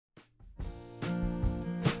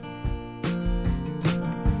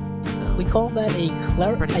we call that a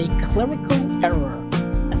clerical error.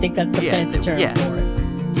 I think that's the fancy term for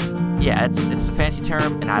it. Yeah, it's a fancy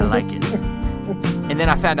term, and I like it. And then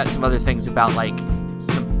I found out some other things about like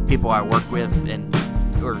some people I work with, and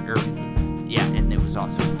and it was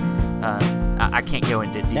awesome. I can't go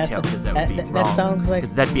into detail because that would be wrong. That sounds like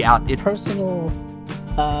that'd be out. Personal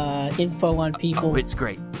info on people. Oh, it's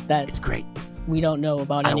great. It's great. We don't know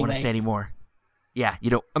about. I don't want to say anymore. Yeah, you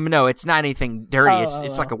don't. No, it's not anything dirty.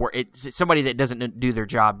 It's like a word. It's somebody that doesn't do their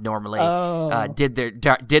job normally. Did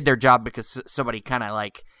their job because somebody kind of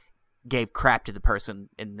like gave crap to the person,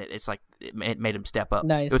 and it's like it made him step up.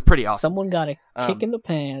 Nice. It was pretty awesome. Someone got a kick in the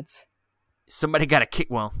pants. Somebody got a kick.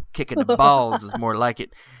 Well, kick in the balls is more like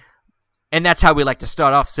it. And that's how we like to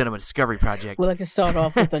start off Cinema Discovery Project. We like to start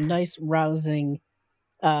off with a nice, rousing,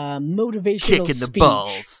 motivational kick in the speech,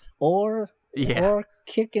 balls, or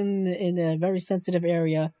kick in a very sensitive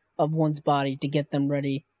area of one's body to get them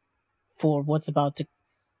ready for what's about to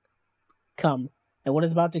come. And what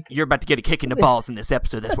is about to... You're about to get a kick in the balls in this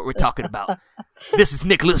episode. That's what we're talking about. This is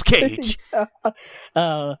Nicolas Cage.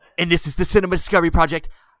 And this is the Cinema Discovery Project.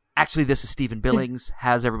 Actually, this is Stephen Billings.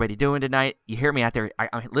 How's everybody doing tonight? You hear me out there.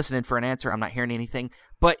 I'm listening for an answer. I'm not hearing anything.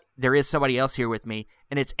 But there is somebody else here with me,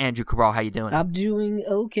 and it's Andrew Cabral. How you doing? I'm doing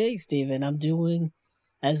okay, Stephen. I'm doing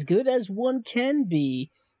as good as one can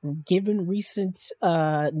be, given recent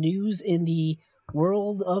news in the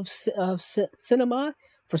world of cinema,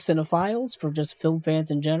 for cinephiles, for just film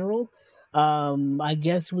fans in general. I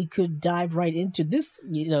guess we could dive right into this.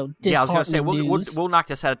 I was gonna say we'll knock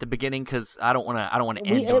this out at the beginning because I don't want to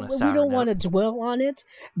end on a sour We don't note. want to dwell on it,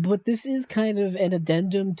 but this is kind of an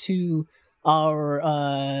addendum to our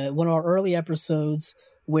one of our early episodes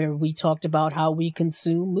where we talked about how we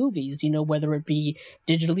consume movies. Whether it be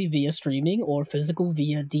digitally via streaming or physical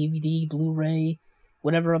via DVD, Blu-ray,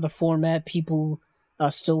 whatever other format people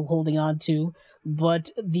are still holding on to.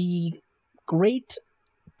 But the great,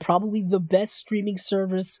 probably the best streaming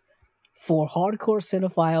service for hardcore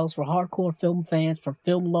cinephiles, for hardcore film fans, for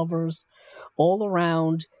film lovers, all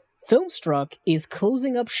around, Filmstruck is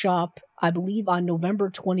closing up shop, I believe, on November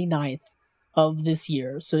 29th of this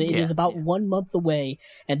year. So it is about 1 month away.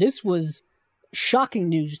 And this was shocking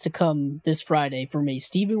news to come this Friday for me.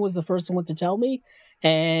 Steven was the first one to tell me,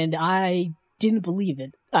 and I didn't believe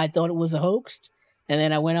it. I thought it was a hoax. And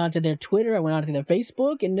then I went onto their Twitter, I went onto their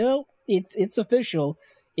Facebook, and no, it's official.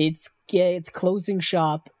 It's closing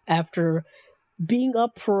shop after being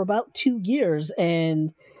up for about 2 years,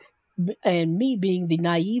 and me being the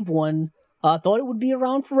naive one, thought it would be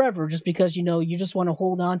around forever, just because you just want to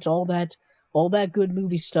hold on to all that good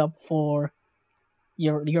movie stuff for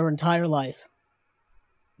your entire life.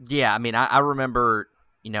 Yeah, I mean, I remember,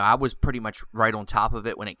 I was pretty much right on top of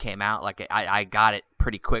it when it came out. Like, I got it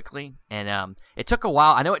pretty quickly, and it took a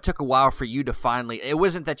while. I know it took a while for you to finally. It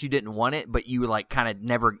wasn't that you didn't want it, but you like kind of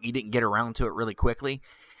you didn't get around to it really quickly.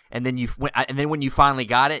 And then when you finally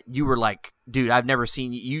got it, you were like, dude, I've never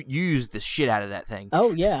seen you use the shit out of that thing.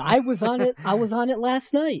 Oh yeah, I was on it. I was on it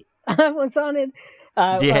last night. I was on it.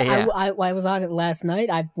 I was on it last night.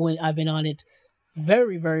 I've been on it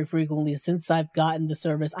very, very frequently since I've gotten the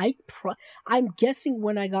service. I'm guessing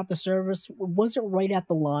when I got the service, it wasn't right at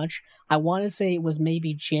the launch. I want to say it was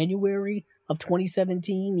maybe January of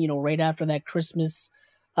 2017, right after that Christmas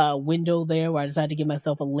window there where I decided to give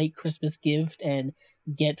myself a late Christmas gift and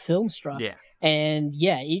get Filmstruck. Yeah. And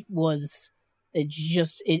yeah, it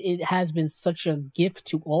has been such a gift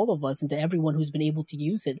to all of us and to everyone who's been able to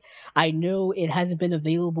use it. I know it hasn't been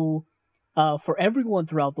available for everyone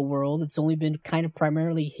throughout the world. It's only been kind of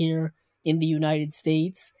primarily here in the United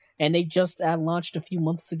States, and they just launched a few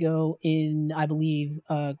months ago in, I believe,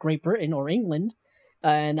 Great Britain or England,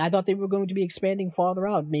 and I thought they were going to be expanding farther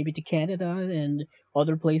out, maybe to Canada and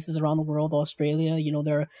other places around the world, Australia.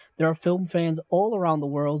 There are film fans all around the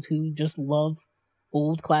world who just love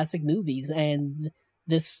old classic movies, and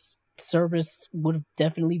this service would have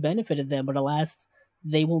definitely benefited them, but alas,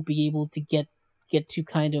 they won't be able to get to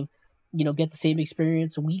kind of get the same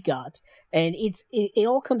experience we got. And it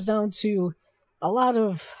all comes down to a lot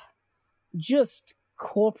of just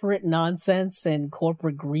corporate nonsense and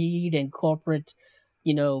corporate greed and corporate,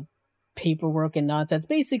 paperwork and nonsense.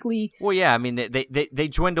 Basically, well, yeah, I mean, they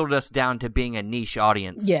dwindled us down to being a niche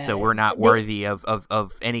audience, yeah, so we're not worthy of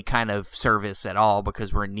any kind of service at all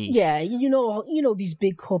because we're niche. Yeah, these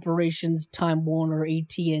big corporations, Time Warner,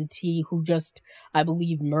 AT&T, who just, I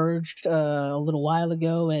believe, merged a little while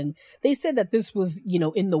ago, and they said that this was,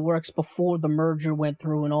 in the works before the merger went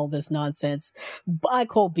through and all this nonsense. But I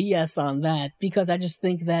call BS on that because I just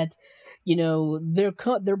think that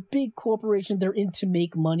they're big corporations. They're in to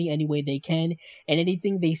make money any way they can, and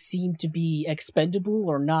anything they seem to be expendable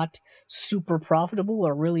or not super profitable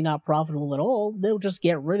or really not profitable at all, they'll just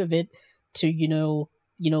get rid of it to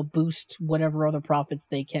boost whatever other profits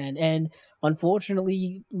they can. And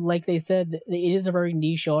unfortunately, like they said, it is a very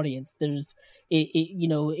niche audience.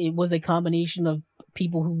 It was a combination of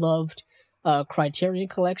people who loved Criterion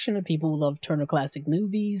Collection and people who love Turner Classic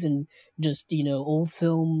Movies and just old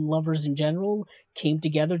film lovers in general came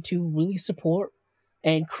together to really support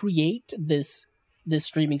and create this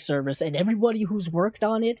streaming service. And everybody who's worked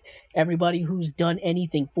on it, everybody who's done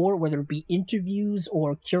anything for it, whether it be interviews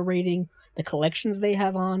or curating the collections they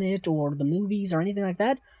have on it or the movies or anything like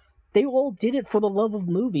that, they all did it for the love of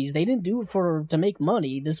movies. They didn't do it to make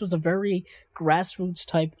money. This was a very grassroots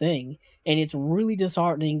type thing, and it's really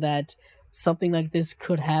disheartening that something like this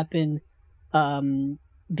could happen,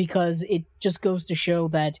 because it just goes to show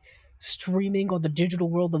that streaming or the digital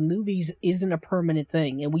world of movies isn't a permanent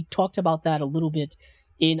thing. And we talked about that a little bit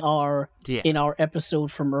in our episode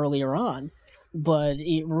from earlier on, but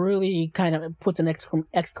it really kind of puts an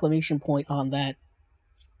exclamation point on that.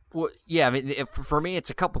 Well, yeah, I mean, for me, it's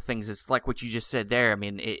a couple things. It's like what you just said there. I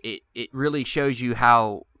mean, it really shows you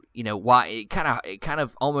how, why it kind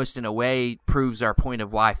of almost in a way proves our point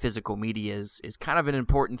of why physical media is kind of an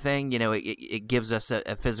important thing. It gives us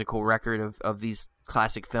a physical record of these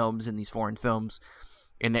classic films and these foreign films,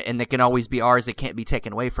 and they can always be ours. They can't be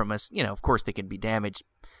taken away from us. Of course, they can be damaged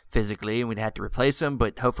physically, and we'd have to replace them,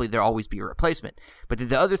 but hopefully there'll always be a replacement. But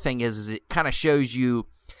the other thing is it kind of shows you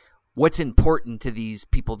what's important to these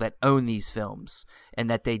people that own these films, and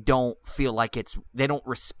that they don't feel like they don't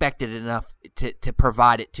respect it enough to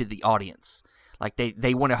provide it to the audience. Like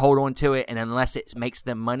they want to hold on to it, and unless it makes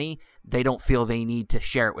them money, they don't feel they need to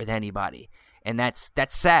share it with anybody. And that's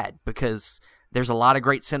sad, because there's a lot of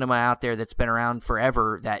great cinema out there that's been around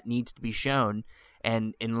forever that needs to be shown,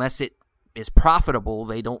 and unless it is profitable,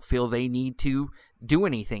 they don't feel they need to do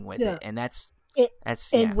anything with it. And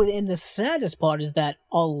and the saddest part is that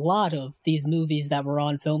a lot of these movies that were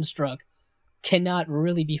on Filmstruck cannot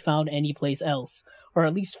really be found anyplace else, or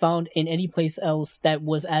at least found in any place else that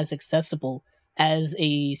was as accessible as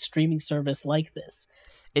a streaming service like this.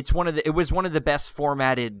 It was one of the best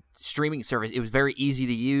formatted streaming service. It was very easy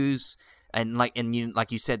to use, and like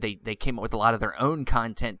you said, they came up with a lot of their own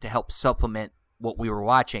content to help supplement what we were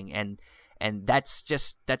watching, and that's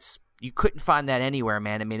you couldn't find that anywhere,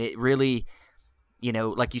 man. I mean, it really.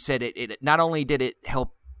 Like you said, it not only did it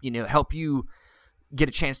help you get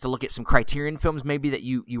a chance to look at some Criterion films maybe that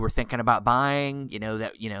you were thinking about buying,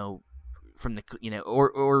 from the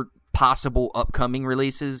or possible upcoming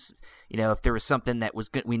releases. If there was something that was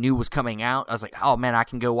good, we knew was coming out, I was like, oh man, I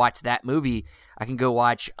can go watch that movie. I can go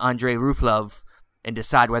watch Andrei Rublev and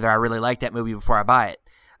decide whether I really like that movie before I buy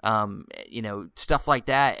it. Stuff like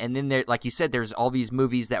that. And then there, like you said, there's all these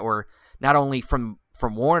movies that were not only from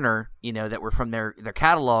Warner, that were from their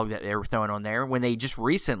catalog that they were throwing on there, when they just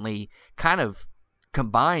recently kind of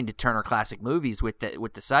combined Turner Classic Movies with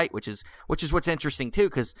the site, which is what's interesting too,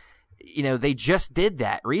 because they just did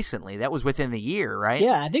that recently. That was within the year, right?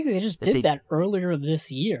 Yeah, I think they just did that earlier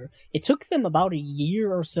this year. It took them about a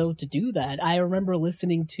year or so to do that. I remember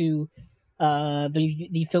listening to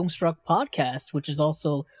the Filmstruck podcast, which is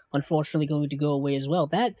also unfortunately going to go away as well.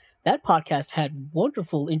 That podcast had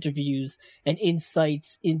wonderful interviews and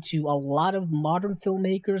insights into a lot of modern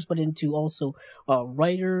filmmakers, but into also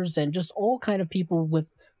writers and just all kind of people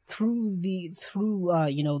through the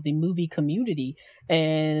movie community.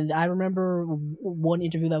 And I remember one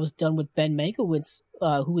interview that was done with Ben Mankiewicz,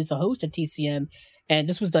 who is a host at TCM, and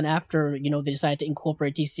this was done after they decided to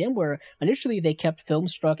incorporate TCM, where initially they kept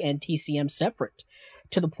Filmstruck and TCM separate,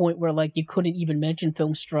 to the point where you couldn't even mention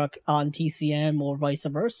Filmstruck on TCM or vice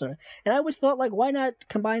versa. And I always thought, why not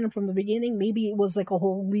combine them from the beginning? Maybe it was a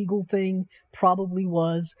whole legal thing, probably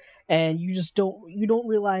was, and you don't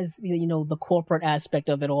realize the corporate aspect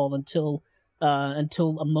of it all until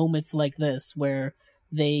moments like this where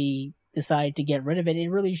they decide to get rid of it. It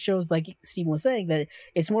really shows, like Stephen was saying, that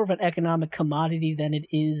it's more of an economic commodity than it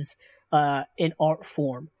is an art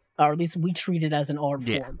form, or at least we treat it as an art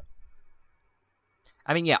form.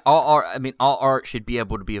 I mean, yeah, all art should be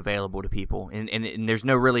able to be available to people, and there's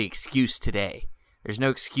no really excuse today. There's no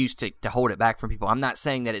excuse to hold it back from people. I'm not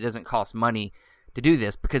saying that it doesn't cost money to do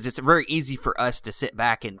this, because it's very easy for us to sit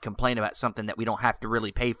back and complain about something that we don't have to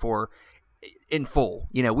really pay for in full.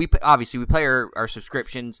 We obviously pay our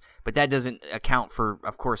subscriptions, but that doesn't account for,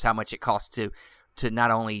 of course, how much it costs to not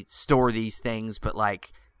only store these things, but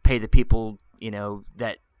pay the people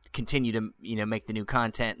that continue to make the new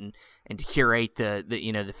content and to curate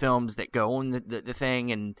the films that go on the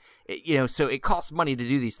thing, and so it costs money to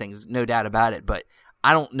do these things, no doubt about it. But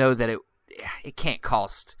I don't know that it can't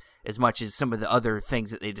cost as much as some of the other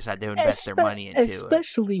things that they decide to invest their money into.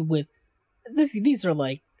 Especially with these are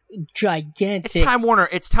like gigantic. It's Time Warner.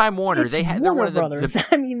 It's they're one of Brothers.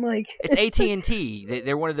 I mean, like it's AT&T.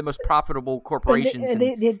 They're one of the most profitable corporations. And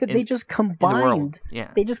they just combined. In the world.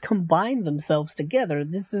 Yeah. They just combined themselves together.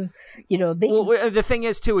 This is Well, the thing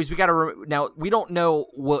is too is we got to now we don't know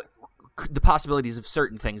what the possibilities of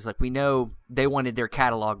certain things. Like we know they wanted their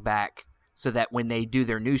catalog back, so that when they do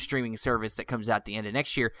their new streaming service that comes out at the end of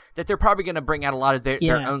next year, that they're probably going to bring out a lot of their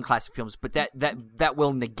own classic films. But that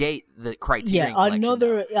will negate the Criterion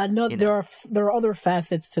collection. There are other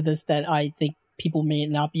facets to this that I think people may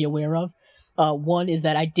not be aware of. One is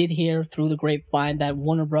that I did hear through the grapevine that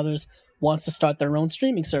Warner Brothers wants to start their own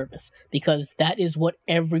streaming service, because that is what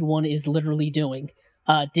everyone is literally doing.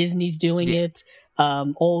 Disney's doing it.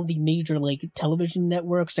 All the major television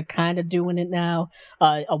networks are kind of doing it now.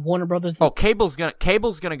 Warner Brothers. Cable's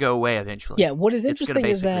gonna go away eventually. Yeah. What is interesting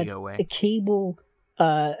is that the cable,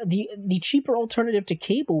 the cheaper alternative to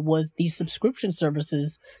cable was these subscription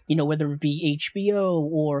services. Whether it be HBO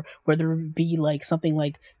or whether it be something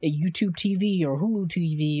like a YouTube TV or Hulu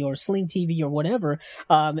TV or Sling TV or whatever.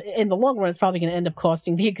 In the long run, it's probably going to end up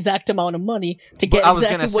costing the exact amount of money to get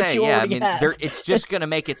exactly what you already have. It's just going to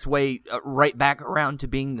make its way right back around to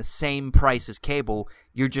being the same price as cable.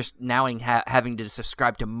 You're just now having to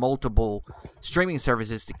subscribe to multiple streaming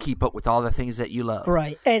services to keep up with all the things that you love.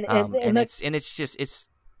 Right, and it's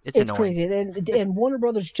annoying. Crazy. And Warner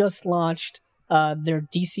Brothers just launched their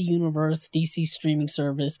DC Universe, DC streaming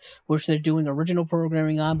service, which they're doing original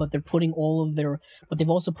programming on, but they've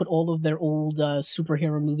also put all of their old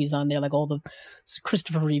superhero movies on there, like all the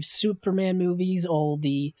Christopher Reeve Superman movies, all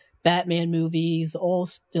the Batman movies, all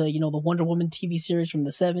the Wonder Woman TV series from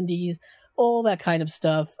the 70s, all that kind of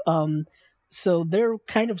stuff. So they're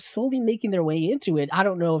kind of slowly making their way into it. I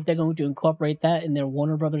don't know if they're going to incorporate that in their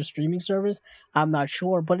Warner Brothers streaming service. I'm not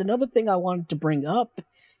sure. But another thing I wanted to bring up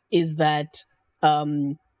is that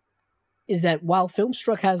while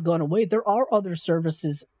Filmstruck has gone away, there are other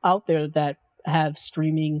services out there that have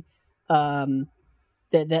streaming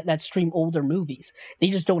that stream older movies. They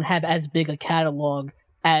just don't have as big a catalog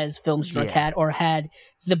as Filmstruck had, or had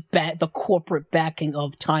the corporate backing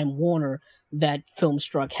of Time Warner that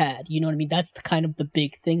Filmstruck had. You know what I mean? That's the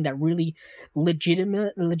big thing that really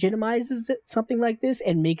legitimizes something like this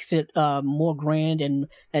and makes it more grand and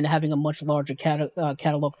having a much larger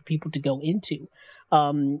catalog for people to go into.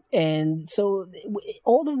 And so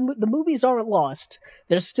all the movies aren't lost.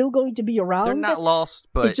 They're still going to be around. They're not lost,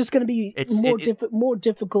 but it's just going to be more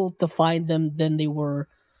difficult to find them than they were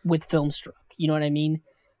with Filmstruck. You know what I mean?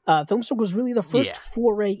 Filmstruck was really the first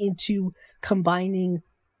foray into combining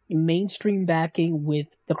mainstream backing with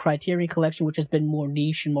the Criterion Collection, which has been more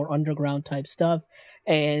niche and more underground type stuff.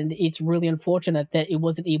 And it's really unfortunate that it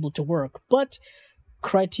wasn't able to work. But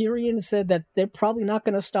Criterion said that they're probably not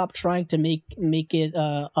going to stop trying to make it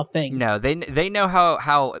a thing. No, they know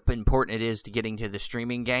how important it is to getting to the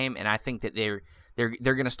streaming game, and I think that they're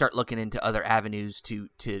going to start looking into other avenues to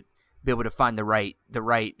be able to find the right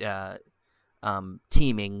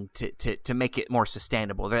teaming to make it more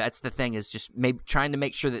sustainable. That's the thing, is just trying to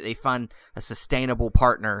make sure that they find a sustainable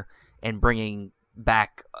partner and bringing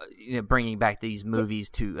back these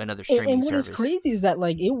movies to another streaming service. And what is crazy is that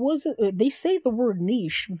it wasn't. They say the word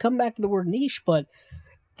niche. We come back to the word niche, but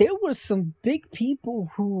there was some big people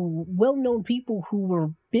well-known people who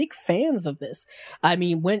were big fans of this. I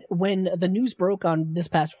mean, when the news broke on this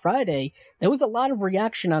past Friday, there was a lot of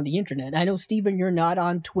reaction on the internet. I know, Steven, you're not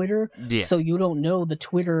on Twitter, so you don't know the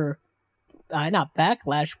Twitter, not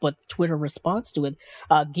backlash, but Twitter response to it.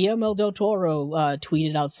 Guillermo del Toro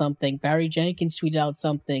tweeted out something. Barry Jenkins tweeted out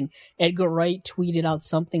something. Edgar Wright tweeted out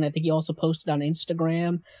something. I think he also posted on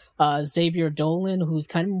Instagram. Xavier Dolan, who's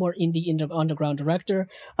kind of more indie underground director,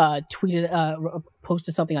 posted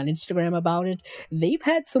something on Instagram about it. They've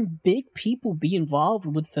had some big people be involved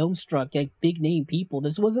with Filmstruck, like big name people.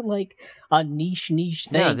 This wasn't like a niche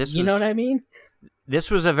thing. No, you know what I mean?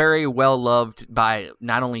 This was a very well loved by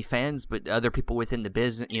not only fans but other people within the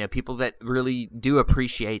business. People that really do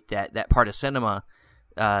appreciate that part of cinema.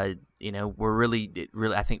 Were really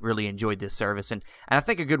I think really enjoyed this service, and I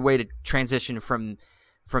think a good way to transition from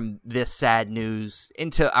this sad news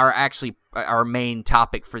into our main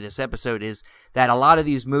topic for this episode is that a lot of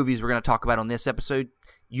these movies we're going to talk about on this episode,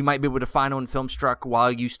 you might be able to find on Filmstruck while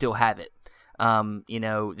you still have it.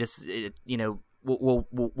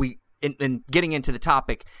 In getting into the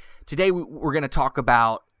topic today, we're going to talk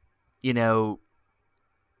about you know,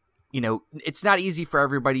 it's not easy for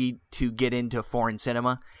everybody to get into foreign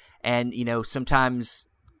cinema, and sometimes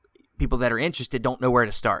people that are interested don't know where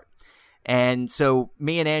to start. And so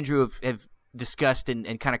me and Andrew have discussed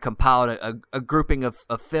and kind of compiled a grouping of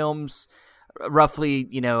films, roughly,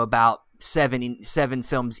 about seven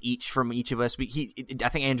films each from each of us. I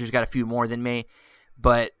think Andrew's got a few more than me,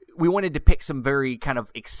 but we wanted to pick some very kind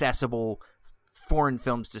of accessible foreign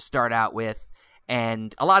films to start out with.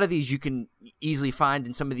 And a lot of these you can easily find,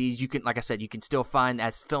 and some of these you can, like I said, you can still find,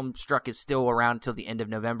 as Filmstruck is still around until the end of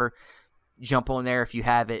November. Jump on there if you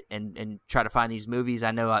have it and try to find these movies.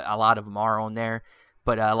 I know a lot of them are on there,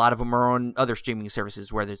 but a lot of them are on other streaming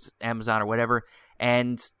services, whether it's Amazon or whatever.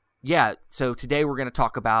 And yeah, so today we're going to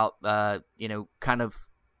talk about, kind of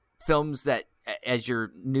films that, as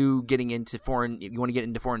you're new getting into you want to get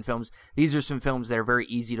into foreign films, these are some films that are very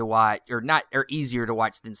easy to watch, or easier to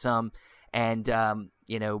watch than some. And,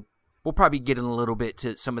 we'll probably get in a little bit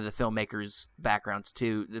to some of the filmmakers' backgrounds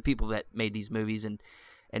too, the people that made these movies and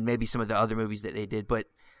maybe some of the other movies that they did. But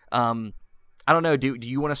I don't know, do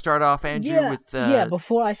you want to start off, Andrew?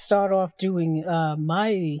 Before I start off doing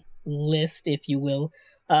my list, if you will,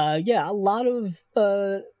 a lot of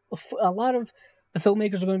the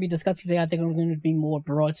filmmakers we're going to be discussing today, I think, are going to be more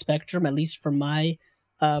broad spectrum, at least from my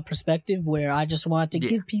perspective, where I just wanted to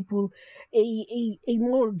give people a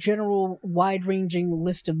more general, wide-ranging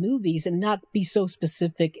list of movies and not be so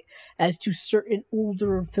specific as to certain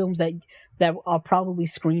older films that are probably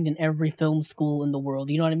screened in every film school in the world.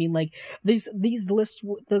 You know what I mean? Like these lists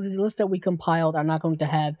that we compiled are not going to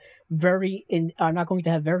have very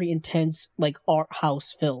intense like art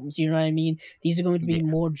house films. You know what I mean? These are going to be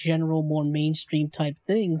more general, more mainstream type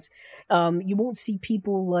things. You won't see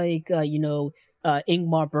people like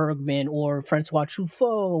Ingmar Bergman or Francois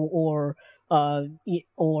Truffaut or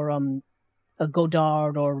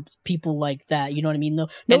Godard or people like that. You know what I mean? No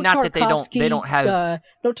not Tarkovsky, that they don't have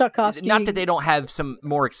no Tarkovsky. Not that they don't have some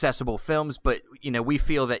more accessible films, but we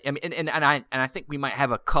feel that, I mean, and I think we might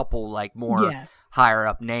have a couple like more higher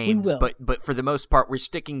up names, but for the most part we're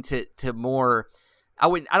sticking to more. I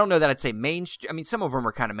don't know that I'd say mainstream. I mean, some of them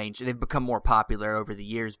are kind of mainstream. They've become more popular over the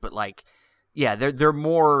years, but like, yeah, they're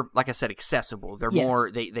more, like I said, accessible. They're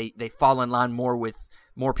more, they fall in line more with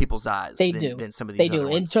more people's eyes than some of these other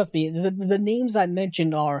ones. And trust me, the names I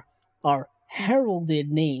mentioned are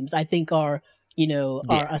heralded names. I think are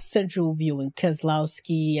essential viewing,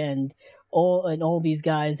 Keselowski and all these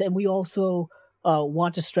guys. And we also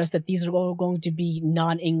want to stress that these are all going to be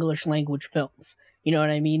non-English language films. You know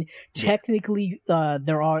what I mean? Yeah. Technically,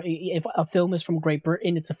 there are. If a film is from Great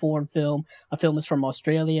Britain, it's a foreign film. A film is from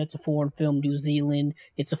Australia, it's a foreign film. New Zealand,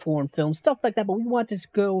 it's a foreign film. Stuff like that. But we want to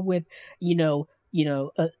go with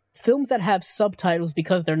films that have subtitles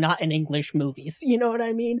because they're not in English movies. You know what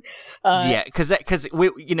I mean? Because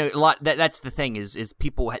we a lot. That's the thing is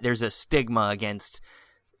people. There's a stigma against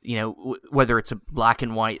whether it's a black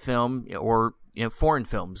and white film or foreign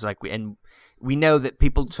films, we know that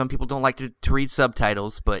some people don't like to read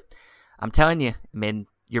subtitles, but I'm telling you, I mean,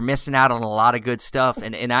 you're missing out on a lot of good stuff,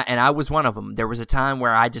 and I was one of them. There was a time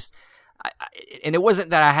where and it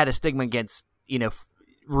wasn't that I had a stigma against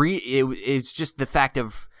it's just the fact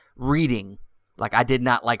of reading. Like, I did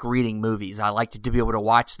not like reading movies. I liked to be able to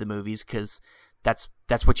watch the movies because that's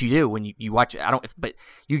what you do when you watch it. But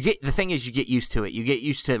the thing is, you get used to it. You get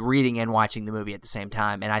used to reading and watching the movie at the same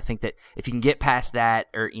time. And I think that if you can get past that,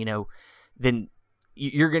 or then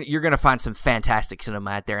you're gonna find some fantastic cinema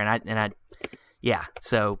out there.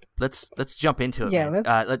 So let's jump into it. Yeah,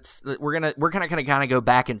 we're gonna kind of go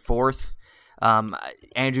back and forth.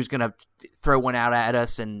 Andrew's gonna throw one out at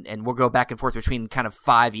us, and we'll go back and forth between kind of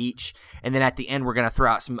 5 each, and then at the end we're gonna throw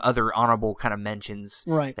out some other honorable kind of mentions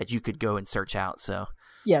that you could go and search out. So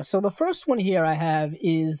the first one here I have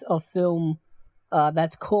is a film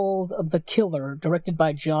that's called The Killer, directed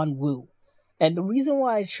by John Woo. And the reason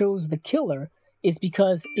why I chose The Killer is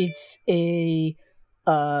because it's a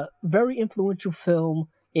very influential film.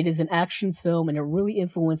 It is an action film, and it really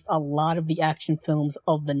influenced a lot of the action films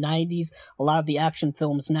of the 90s, a lot of the action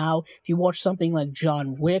films now. If you watch something like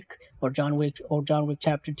John Wick or John Wick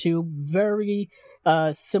Chapter 2, very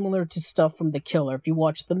similar to stuff from The Killer. If you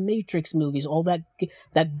watch the Matrix movies, all that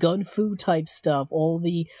gun fu type stuff, all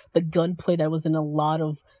the gunplay that was in a lot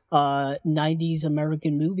of 90s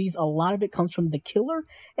American movies, a lot of it comes from The Killer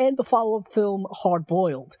and the follow-up film Hard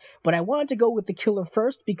Boiled. But I wanted to go with The Killer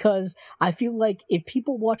first because I feel like if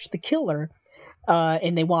people watch The Killer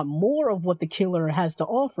and they want more of what The Killer has to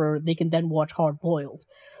offer, they can then watch Hard Boiled.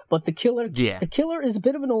 But The Killer is a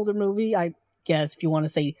bit of an older movie, I guess, if you want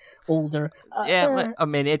to say older. I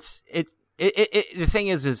mean, it's The thing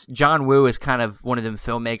is John Woo is kind of one of them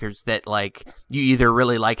filmmakers that like you either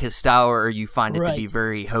really like his style or you find it to be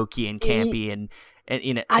very hokey and campy and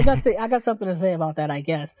you know. I got something to say about that, I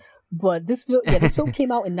guess. But this film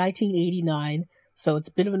came out in 1989, so it's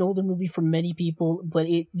a bit of an older movie for many people. But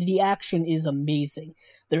the action is amazing.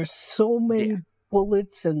 There's so many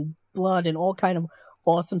bullets and blood and all kind of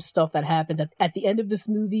awesome stuff that happens at the end of this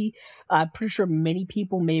movie. I'm pretty sure many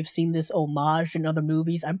people may have seen this homage in other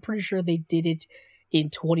movies. I'm pretty sure they did it in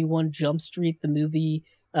 21 Jump Street, the movie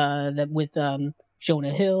that with Jonah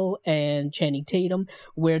Hill and Channing Tatum,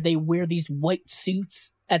 where they wear these white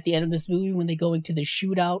suits at the end of this movie when they go into the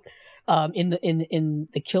shootout. In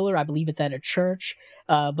the Killer, I believe it's at a church,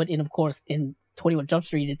 but of course in 21 Jump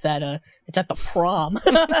Street, it's at the prom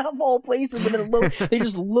of all places, but they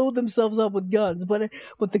just load themselves up with guns. But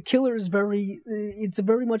the Killer is it's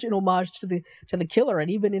very much an homage to the Killer, and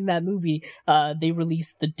even in that movie, they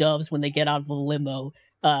release the doves when they get out of the limo.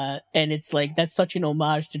 And it's like, that's such an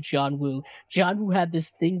homage to John Woo. John Woo had this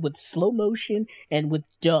thing with slow motion and with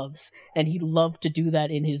doves, and he loved to do that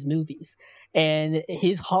in his movies. And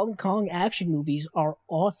his Hong Kong action movies are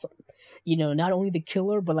awesome. You know, not only The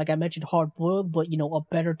Killer, but like I mentioned, Hard Boiled, but, you know, A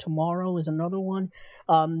Better Tomorrow is another one.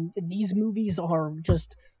 These movies are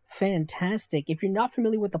just fantastic. If you're not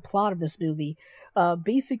familiar with the plot of this movie,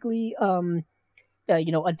 basically, I'm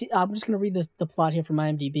just going to read the plot here from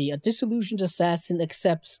IMDb. A disillusioned assassin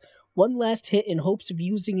accepts one last hit in hopes of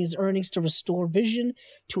using his earnings to restore vision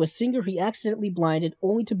to a singer he accidentally blinded,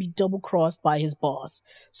 only to be double-crossed by his boss.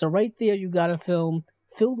 So right there, you got a film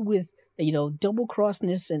filled with, you know,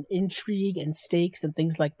 double-crossedness and intrigue and stakes and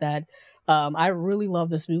things like that. I really love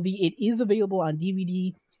this movie. It is available on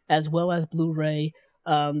DVD as well as Blu-ray,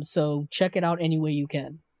 so check it out any way you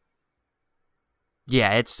can.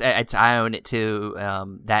 Yeah, it's I own it too.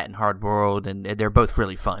 That and Hard Boiled, and they're both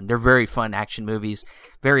really fun. They're very fun action movies,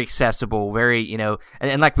 very accessible, very, you know,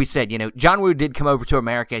 and like we said, you know, John Woo did come over to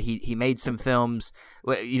America. He made some films.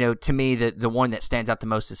 You know, to me, the one that stands out the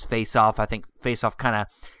most is Face Off. I think Face Off kind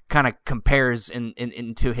of compares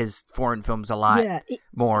into his foreign films a lot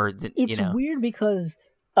more than, it's you know. Weird because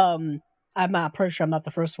I'm pretty sure I'm not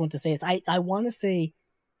the first one to say this. I want to say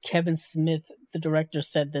Kevin Smith, the director,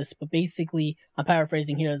 said this, but basically, I'm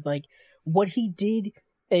paraphrasing here, is like, what he did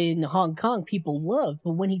in Hong Kong, people loved,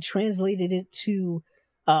 but when he translated it to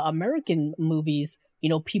American movies, you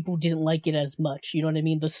know, people didn't like it as much. You know what I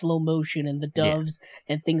mean? The slow motion and the doves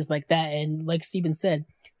and things like that. And like Steven said,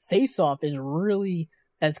 Face Off is really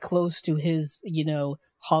as close to his, you know,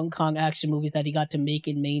 Hong Kong action movies that he got to make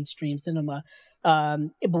in mainstream cinema. But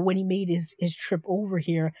when he made his trip over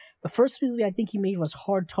here, the first movie I think he made was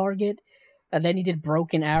Hard Target, and then he did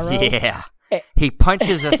Broken Arrow. Yeah, he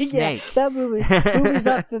punches a snake. Yeah, that movie's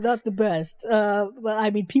not the best. But I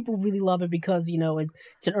mean, people really love it because, you know,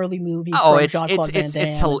 it's an early movie.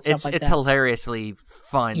 It's hilariously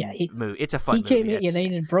fun movie. It's a fun movie. He came in, then he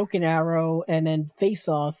did Broken Arrow, and then Face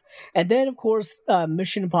Off, and then of course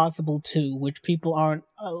Mission Impossible 2, which people aren't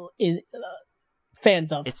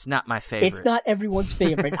fans of. It's not my favorite. It's not everyone's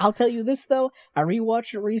favorite. I'll tell you this though, I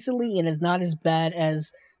rewatched it recently and it's not as bad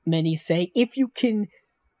as many say. If you can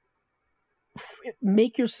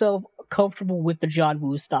make yourself comfortable with the John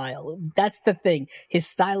Woo style, that's the thing. His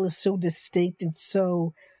style is so distinct and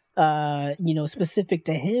so specific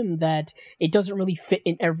to him that it doesn't really fit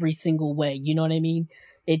in every single way. You know what I mean?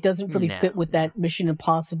 It doesn't really fit with that Mission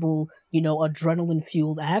Impossible, you know,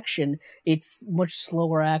 adrenaline-fueled action. It's much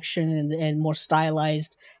slower action and more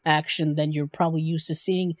stylized action than you're probably used to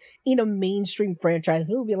seeing in a mainstream franchise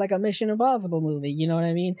movie like a Mission Impossible movie. You know what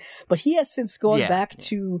I mean? But he has since gone back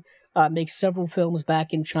to make several films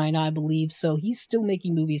back in China, I believe, so he's still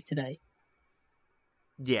making movies today.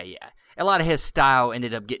 Yeah. A lot of his style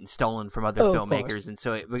ended up getting stolen from other filmmakers, and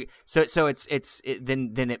so it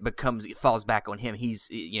falls back on him. He's,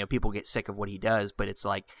 you know, people get sick of what he does, but it's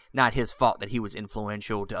like not his fault that he was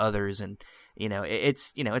influential to others, and you know,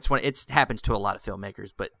 it happens to a lot of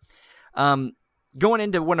filmmakers. But going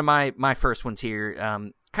into one of my first ones here,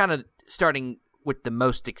 kind of starting with the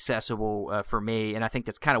most accessible for me, and I think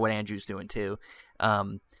that's kind of what Andrew's doing too.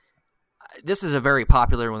 This is a very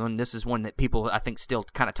popular one. This is one that people, I think, still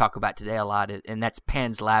kind of talk about today a lot, and that's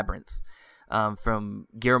Pan's Labyrinth, from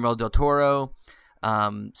Guillermo del Toro,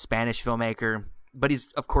 Spanish filmmaker. But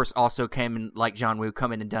he's, of course, also like John Woo,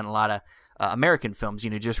 come in and done a lot of American films.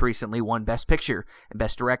 You know, just recently won Best Picture and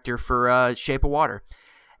Best Director for Shape of Water.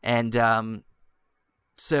 And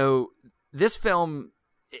so this film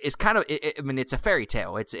is kind of, it's a fairy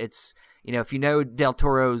tale. It's you know, if you know del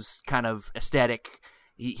Toro's kind of aesthetic,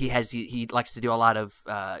 he likes to do a lot of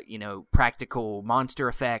practical monster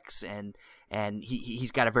effects, and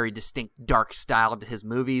he's got a very distinct dark style to his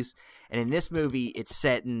movies. And in this movie, it's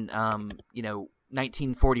set in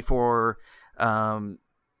 1944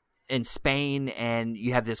 in Spain, and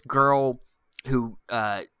you have this girl who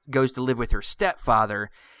goes to live with her stepfather,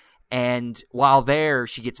 and while there,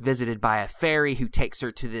 she gets visited by a fairy who takes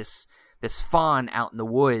her to this fawn out in the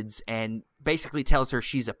woods and basically tells her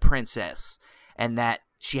she's a princess and that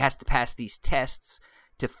she has to pass these tests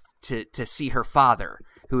to see her father,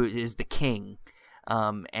 who is the king.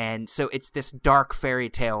 And so it's this dark fairy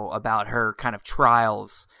tale about her kind of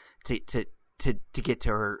trials to get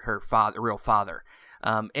to her father, real father.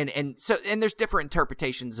 And there's different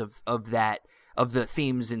interpretations of that, of the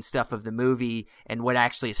themes and stuff of the movie, and what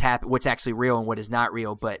actually is what's actually real and what is not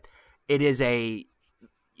real. But it is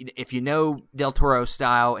if you know Del Toro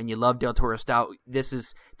style and you love Del Toro style, this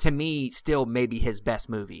is, to me, still maybe his best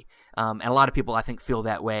movie. And a lot of people, I think, feel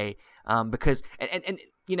that way because, and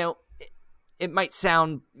it might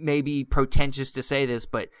sound maybe pretentious to say this,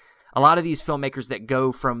 but a lot of these filmmakers that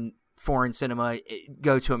go from foreign cinema,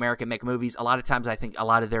 go to America and make movies, a lot of times I think a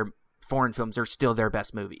lot of their foreign films are still their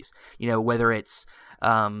best movies. Whether it's,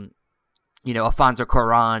 Alfonso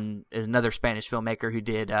Cuarón is another Spanish filmmaker who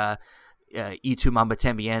did Y Tu Mamá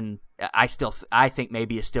También. I think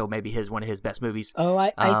maybe is still maybe one of his best movies. Oh,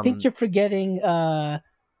 I think you're forgetting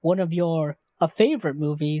one of your favorite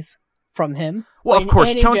movies from him. Well, of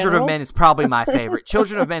course, Children of Men is probably my favorite.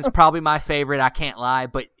 Children of Men is probably my favorite. I can't lie,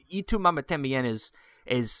 but Y Tu Mamá También is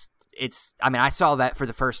I mean, I saw that for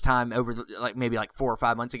the first time over maybe 4 or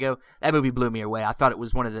 5 months ago. That movie blew me away. I thought it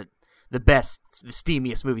was one of the best, the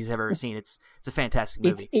steamiest movies I've ever seen. It's a fantastic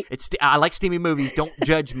movie. I like steamy movies. Don't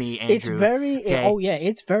judge me, Andrew. It's very okay?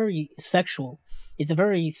 It's very sexual. It's a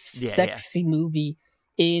very sexy movie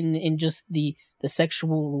in just the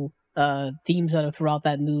sexual themes that are throughout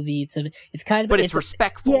that movie. It's kind of, but it's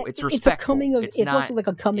respectful. It's respectful. It's also like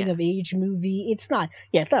a coming of age movie. It's not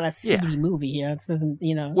a silly movie here. It doesn't,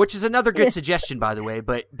 which is another good suggestion, by the way.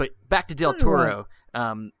 But back to Del Toro.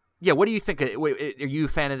 What do you think? Are you a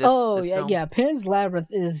fan of this? Oh, this film? Yeah. Pan's Labyrinth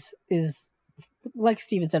is like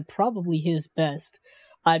Steven said, probably his best.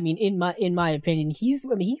 I mean, in my opinion, he's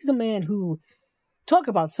a man who, talk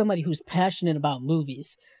about somebody who's passionate about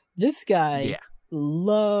movies. This guy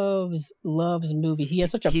loves movies. He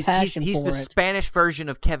has such a passion for it. He's the Spanish version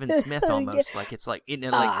of Kevin Smith almost. He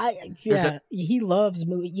loves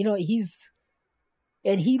movies.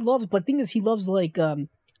 He loves, but the thing is, he loves like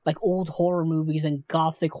old horror movies and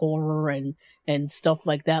gothic horror and stuff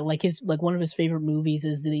like that. Like one of his favorite movies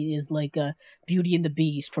is Beauty and the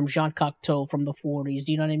Beast from Jean Cocteau from the 40s.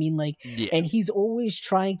 Do you know what I mean? And he's always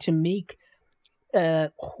trying to make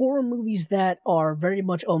horror movies that are very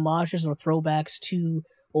much homages or throwbacks to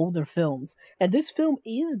older films. And this film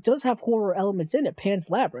does have horror elements in it. Pan's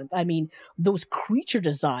Labyrinth. I mean, those creature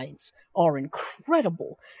designs are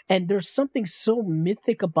incredible, and there's something so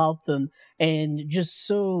mythic about them and just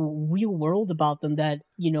so real world about them that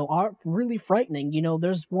are really frightening.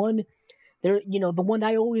 There's one there. The one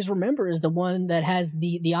I always remember is the one that has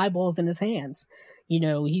the eyeballs in his hands.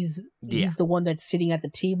 He's the one that's sitting at the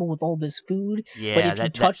table with all this food. Yeah, but if you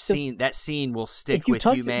touch that scene will stick with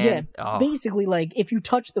you, man. Yeah, basically, if you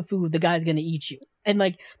touch the food, the guy's gonna eat you. And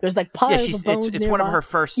there's piles of bones. It's one of her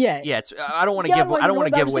first. I don't want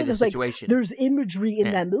to give away the situation. There's imagery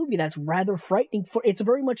in that movie that's rather frightening. It's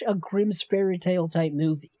very much a Grimm's fairy tale type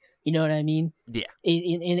movie. You know what I mean? Yeah.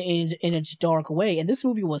 In its dark way, and this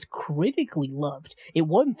movie was critically loved. It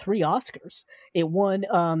won 3 Oscars. It won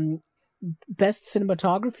Best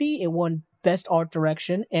Cinematography, it won Best Art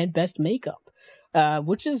Direction, and Best Makeup,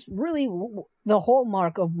 which is really the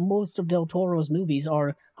hallmark of most of Del Toro's movies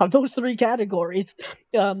are those 3 categories.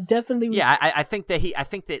 Definitely. Yeah, I think if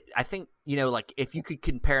you could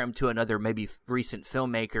compare him to another maybe recent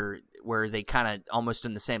filmmaker where they kind of almost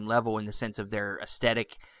on the same level in the sense of their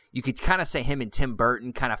aesthetic, you could kind of say him and Tim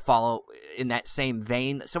Burton kind of follow in that same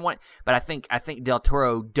vein somewhat. But I think Del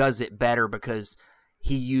Toro does it better because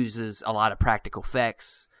he uses a lot of practical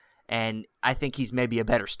effects, and I think he's maybe a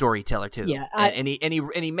better storyteller too. Yeah, he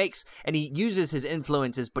uses his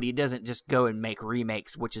influences, but he doesn't just go and make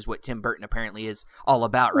remakes, which is what Tim Burton apparently is all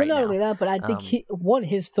about right now. Not only that, but I think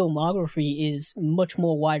his filmography is much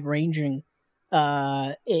more wide ranging.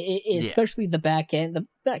 Especially the back end.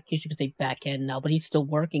 I guess you could say back end now, but he's still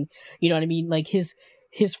working. You know what I mean?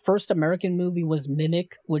 His first American movie was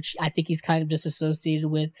Mimic, which I think he's kind of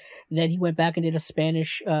disassociated with. Then he went back and did a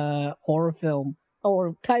Spanish horror film,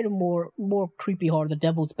 or kind of more creepy horror, The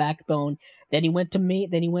Devil's Backbone. Then he went to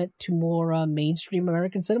more mainstream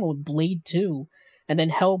American cinema with Blade 2. and then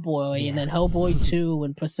Hellboy, and then Hellboy 2,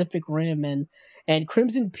 and Pacific Rim, and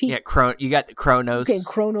Crimson Peak. Yeah, you got the Kronos. Okay, and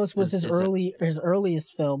Kronos was his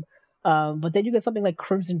earliest film. But then you get something like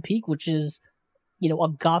Crimson Peak, which is, a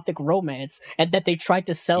gothic romance, and that they tried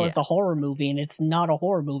to sell as a horror movie, and it's not a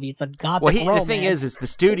horror movie; it's a gothic romance. The thing is the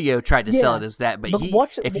studio tried to sell it as that, but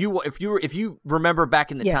if you remember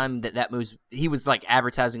back in the time that movie, he was like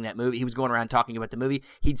advertising that movie. He was going around talking about the movie.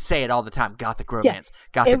 He'd say it all the time: gothic romance,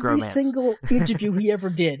 gothic romance. Every single interview he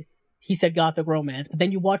ever did, he said gothic romance. But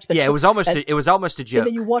then you watch the it was almost a joke. And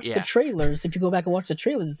then you watch the trailers. If you go back and watch the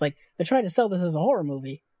trailers, it's like they're trying to sell this as a horror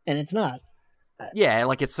movie, and it's not. Yeah,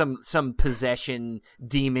 like it's some possession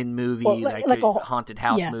demon movie, like a haunted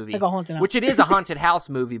house movie, like a haunted house. Which it is a haunted house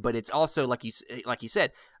movie, but it's also like you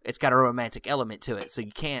said, it's got a romantic element to it, so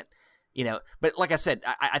you can't, But like I said,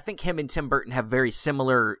 I think him and Tim Burton have very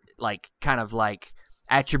similar, like kind of like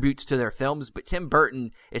attributes to their films, but Tim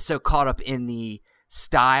Burton is so caught up in the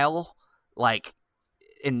style, like,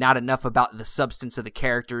 and not enough about the substance of the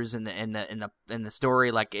characters and the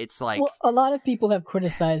story. Like it's like, well, a lot of people have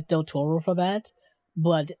criticized Del Toro for that,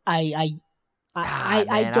 but I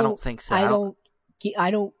don't think so.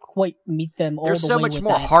 I don't quite meet them all the way. There's so much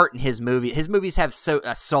more heart in his movie. His movies have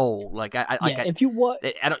a soul. Like if you watch,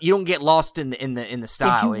 you don't get lost in the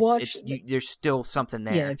style. There's still something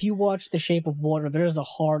there. Yeah, if you watch The Shape of Water, there's a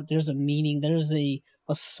heart, there's a meaning, there's a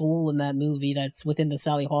soul in that movie that's within the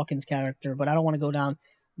Sally Hawkins character. But I don't want to go down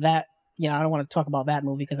that. I don't want to talk about that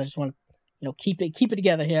movie because I just want to keep it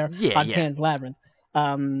together here on Pan's Labyrinth.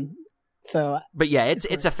 But yeah,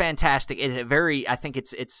 it's a fantastic. It's a very. I think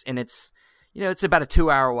it's it's about a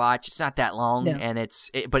 2-hour watch. It's not that long, and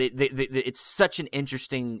it's such an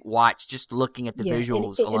interesting watch just looking at the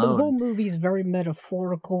visuals alone. And the whole movie's very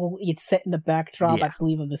metaphorical. It's set in the backdrop, I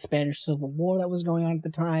believe, of the Spanish Civil War that was going on at the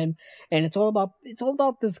time, and it's all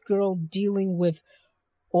about this girl dealing with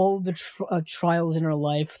all the trials in her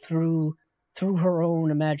life through her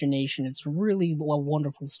own imagination. It's really a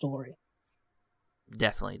wonderful story.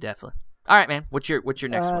 Definitely. All right, man. What's your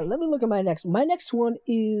next one? Let me look at my next one. My next one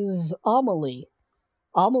is Amélie.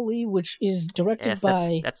 Amélie, which is directed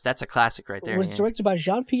by... That's a classic right there. Was directed by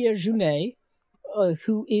Jean-Pierre Jeunet,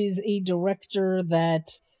 who is a director that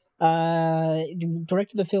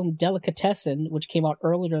directed the film Delicatessen, which came out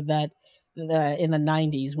earlier in the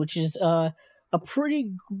 90s, which is a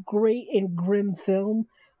pretty great and grim film,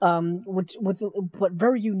 but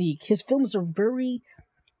very unique. His films are very...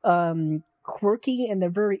 quirky, and they're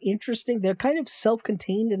very interesting. They're kind of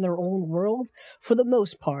self-contained in their own world for the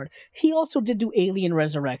most part. He also did do Alien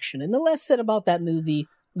Resurrection, and the less said about that movie,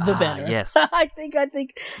 the better. Yes. I think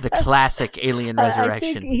the classic Alien Resurrection.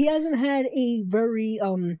 I think he hasn't had a very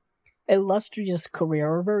illustrious career,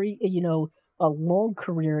 or very a long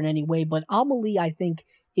career in any way, but Amélie, I think,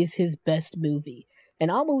 is his best movie. And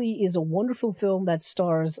Amélie is a wonderful film that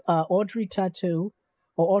stars Audrey Tautou,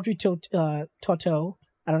 or Audrey Tautou.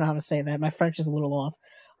 I don't know how to say that. My French is a little off.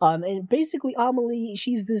 And basically, Amélie,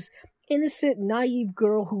 she's this innocent, naive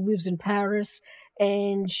girl who lives in Paris,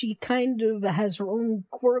 and she kind of has her own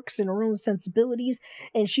quirks and her own sensibilities,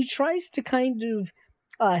 and she tries to kind of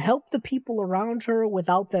help the people around her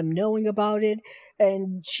without them knowing about it.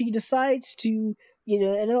 And she decides to,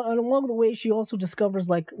 and along the way, she also discovers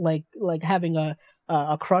like having a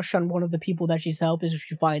crush on one of the people that she's helping. So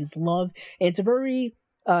she finds love. And it's a very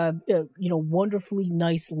wonderfully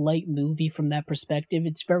nice light movie from that perspective.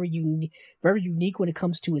 It's very unique when it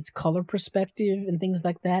comes to its color perspective and things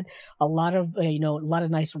like that. A lot of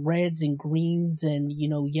nice reds and greens and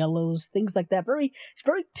yellows, things like that. It's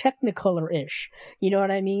very Technicolor-ish. You know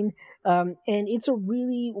what I mean? And it's a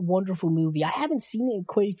really wonderful movie. I haven't seen it in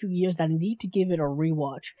quite a few years. I need to give it a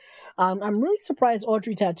rewatch. I'm really surprised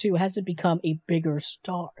Audrey Tautou hasn't become a bigger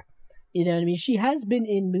star. You know what I mean? She has been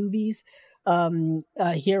in movies.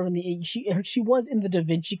 Here in she was in the Da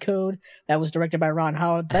Vinci Code that was directed by Ron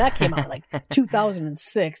Howard. That came out like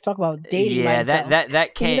 2006. Talk about dating myself.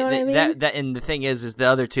 that came. You know what I mean? That and the thing is the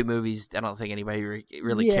other two movies I don't think anybody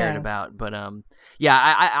really cared about. But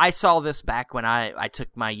I saw this back when I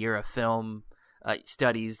took my year of film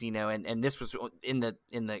studies. And this was in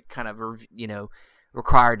the kind of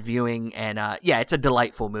required viewing, and it's a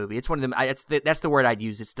delightful movie. It's one of them. That's the word I'd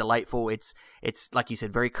use. It's delightful. It's like you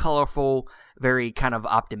said, very colorful, very kind of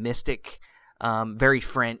optimistic, very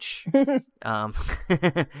French. It's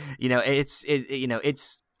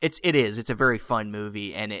a very fun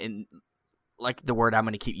movie, and like the word I'm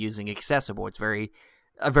going to keep using, accessible. It's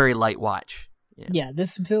a very light watch. Yeah,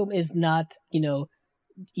 this film is not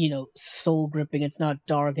soul gripping. It's not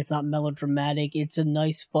dark. It's not melodramatic. It's a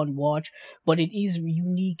nice, fun watch, but it is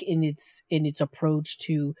unique in its approach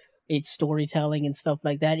to its storytelling and stuff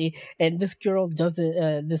like that. And this girl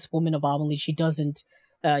doesn't, this woman of Amelie, she doesn't,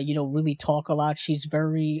 really talk a lot. She's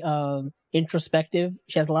very introspective.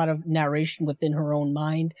 She has a lot of narration within her own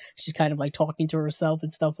mind. She's kind of like talking to herself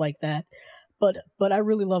and stuff like that. But I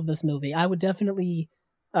really love this movie. I would definitely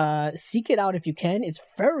seek it out if you can. It's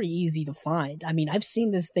very easy to find. I mean, I've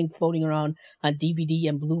seen this thing floating around on DVD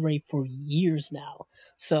and Blu-ray for years now,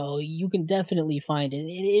 so you can definitely find it.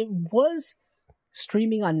 It was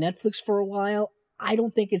streaming on Netflix for a while. I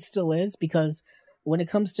don't think it still is, because when it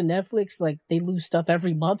comes to Netflix, like, they lose stuff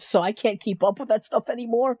every month, so I can't keep up with that stuff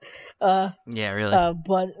anymore. Yeah, really.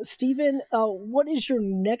 But Steven, what is your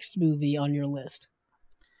next movie on your list?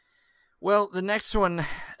 Well, the next one,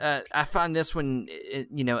 I find this one,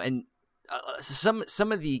 and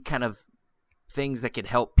some of the kind of things that could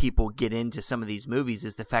help people get into some of these movies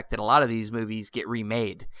is the fact that a lot of these movies get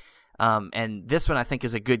remade. And this one I think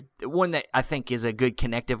is a good one, that I think is a good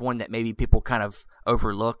connective one that maybe people kind of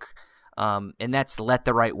overlook. And that's Let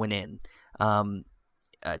the Right One In.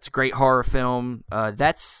 It's a great horror film.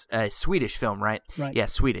 That's a Swedish film, right? Right. Yeah,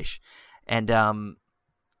 Swedish. And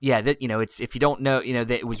yeah, that it's, if you don't know,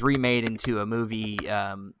 that it was remade into a movie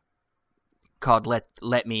called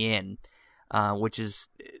Let Me In, which is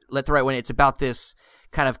Let the Right One. It's about this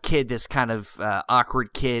kind of kid, this kind of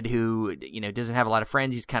awkward kid who doesn't have a lot of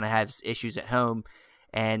friends. He's kind of has issues at home,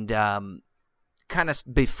 and kind of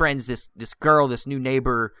befriends this girl, this new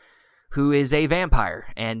neighbor, who is a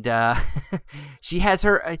vampire, and she has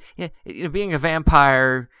her being a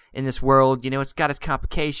vampire in this world. It's got its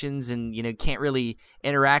complications, and can't really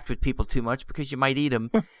interact with people too much because you might eat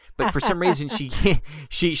them. But for some reason, she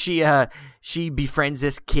befriends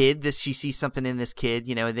this kid. She sees something in this kid,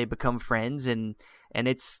 and they become friends, and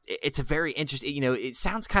it's a very interesting. It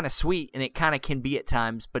sounds kind of sweet, and it kind of can be at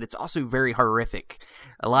times, but it's also very horrific.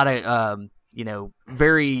 A lot of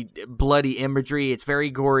very bloody imagery. It's very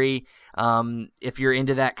gory. If you're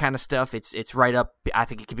into that kind of stuff, it's right up. I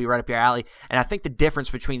think it could be right up your alley. And I think the difference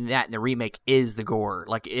between that and the remake is the gore,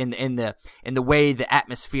 like in the way, the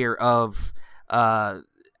atmosphere of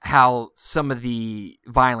how some of the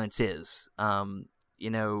violence is.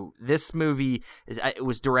 This movie it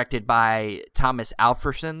was directed by Thomas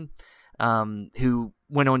Alfredson, who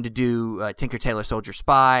went on to do Tinker Tailor Soldier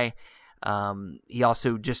Spy. He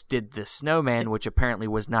also just did The Snowman, which apparently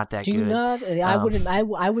was not that good.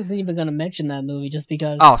 I wasn't even going to mention that movie just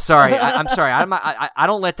because. Oh, sorry. I'm sorry. I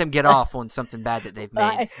don't let them get off on something bad that they've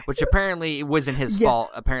made, which apparently it wasn't his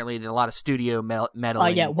fault. Apparently, a lot of studio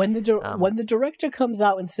meddling. Yeah. When the director comes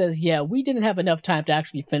out and says, "Yeah, we didn't have enough time to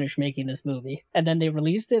actually finish making this movie," and then they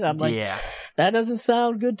released it, I'm like, that doesn't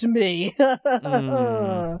sound good to me.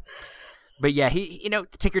 But yeah, he,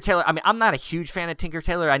 Tinker Tailor. I mean, I'm not a huge fan of Tinker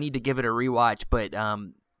Tailor. I need to give it a rewatch, but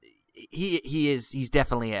he's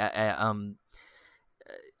definitely a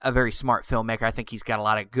very smart filmmaker. I think he's got a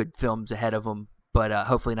lot of good films ahead of him, but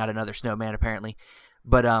hopefully not another Snowman, apparently.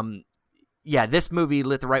 But yeah, this movie,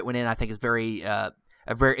 Let the Right One In, I think is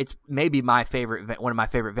it's maybe one of my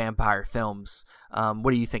favorite vampire films. What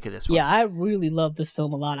do you think of this one? Yeah, I really love this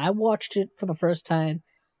film a lot. I watched it for the first time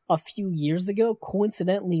a few years ago,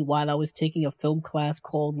 coincidentally, while I was taking a film class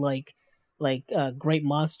called Great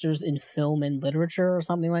Monsters in Film and Literature or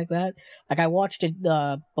something like that. Like, I watched it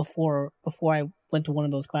before I went to one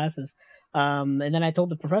of those classes, and then I told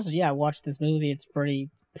the professor, "Yeah, I watched this movie. It's pretty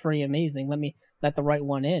amazing. Let the Right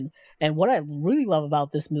One In." And what I really love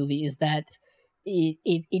about this movie is that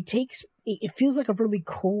it feels like a really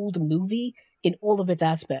cold movie in all of its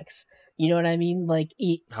aspects. You know what I mean? Like,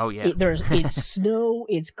 it's snow,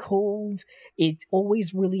 it's cold, it's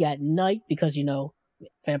always really at night because,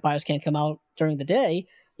 vampires can't come out during the day.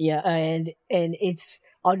 Yeah, and it's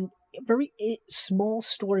a very small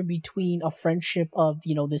story between a friendship of,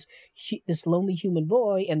 this lonely human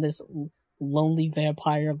boy and this lonely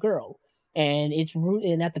vampire girl. And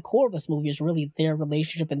and at the core of this movie is really their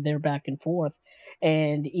relationship and their back and forth.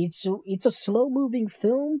 And it's a slow moving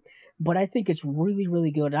film, but I think it's really, really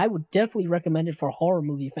good. I would definitely recommend it for horror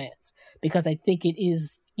movie fans because I think it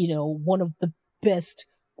is, one of the best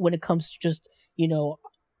when it comes to just,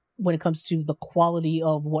 when it comes to the quality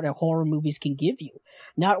of what horror movies can give you.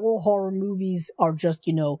 Not all horror movies are just,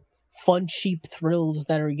 fun, cheap thrills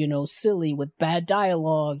that are, silly with bad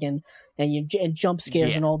dialogue and jump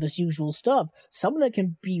scares and all this usual stuff. Some of them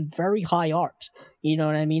can be very high art, you know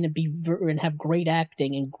what I mean, and have great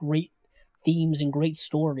acting and great themes and great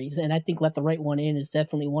stories. And I think Let the Right One In is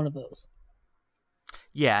definitely one of those.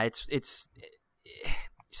 Yeah, it's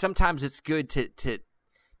sometimes it's good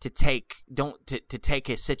to take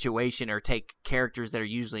a situation or take characters that are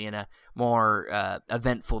usually in a more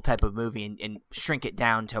eventful type of movie and shrink it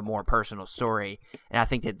down to a more personal story. And I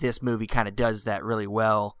think that this movie kind of does that really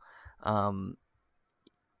well.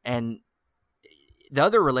 And the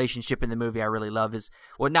other relationship in the movie I really love is,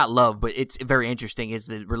 well, not love, but it's very interesting, is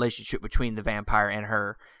the relationship between the vampire and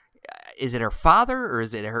her. Is it her father, or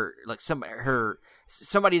is it her, like,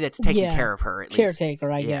 somebody that's taking care of her, at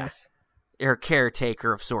caretaker, least? I guess. Her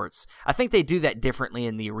caretaker of sorts. I think they do that differently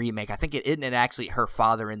in the remake. I think isn't it actually her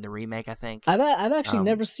father in the remake, I think. I've actually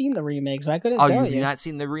never seen the remakes. I couldn't tell you. Oh, you've not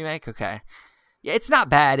seen the remake? Okay. Yeah, it's not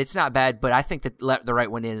bad. It's not bad, but I think that the right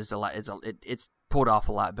one is a lot. It's pulled off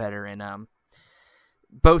a lot better, and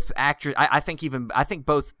both actors. I think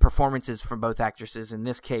both performances from both actresses. In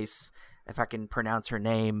this case, if I can pronounce her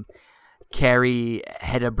name, Carrie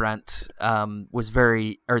Hedebrandt, was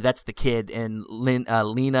very, or that's the kid, and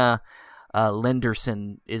Lena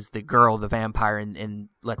Lenderson is the girl, the vampire, and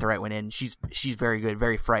Let the Right One In. She's very good,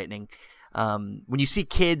 very frightening. When you see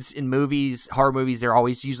kids in movies, horror movies, they're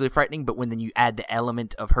always usually frightening, but when then you add the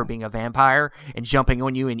element of her being a vampire and jumping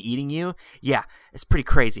on you and eating you, yeah, it's pretty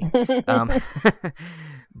crazy.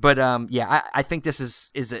 But yeah, I think this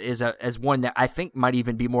is one that I think might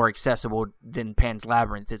even be more accessible than Pan's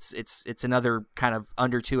Labyrinth. It's another kind of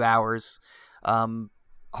under 2 hours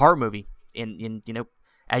horror movie. In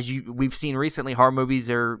as we've seen recently, horror movies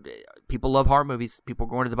people love horror movies. People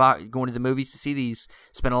going to the movies to see these,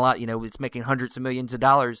 spend a lot. It's making hundreds of millions of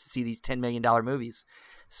dollars to see these $10 million movies.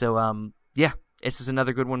 So yeah, this is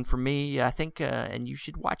another good one for me, I think, and you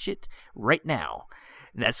should watch it right now.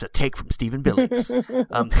 And that's a take from Stephen Billings.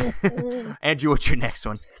 Andrew, what's your next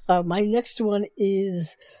one? My next one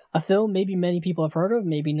is a film maybe many people have heard of,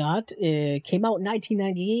 maybe not. It came out in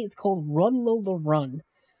 1998. It's called Run Lola Run.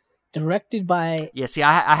 Directed by... Yeah, see,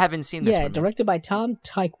 I haven't seen this one. Yeah, directed by Tom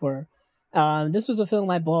Tykwer. This was a film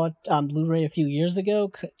I bought on Blu-ray a few years ago,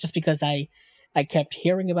 just because I kept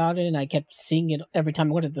hearing about it, and I kept seeing it every time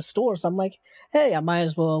I went to the store, so I'm like, hey, I might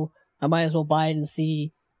as well buy it and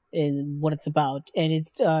see what it's about. And it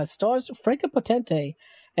stars Franca Potente.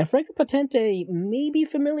 And Franca Potente may be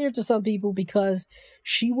familiar to some people because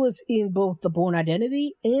she was in both The Bourne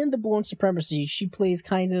Identity and The Bourne Supremacy. She plays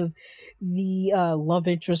kind of the love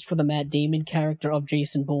interest for the Matt Damon character of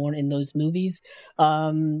Jason Bourne in those movies.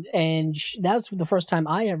 And that's the first time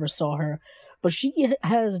I ever saw her. But she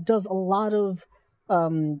does a lot of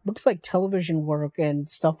looks like television work and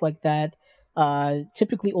stuff like that,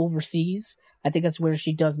 typically overseas. I think that's where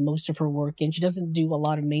she does most of her work, and she doesn't do a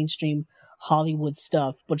lot of mainstream Hollywood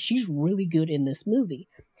stuff, but she's really good in this movie.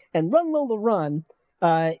 And Run Lola Run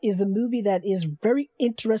is a movie that is very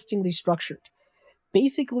interestingly structured.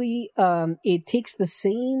 Basically, it takes the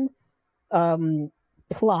same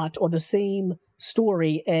plot or the same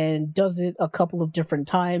story and does it a couple of different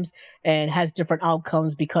times and has different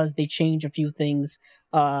outcomes because they change a few things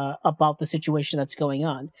about the situation that's going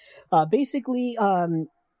on. Basically,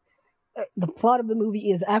 the plot of the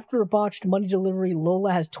movie is, after a botched money delivery,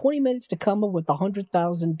 Lola has 20 minutes to come up with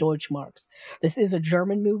 100,000 Deutschmarks. This is a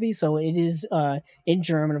German movie, so it is in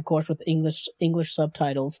German, of course, with English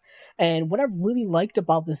subtitles. And what I've really liked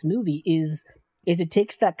about this movie is it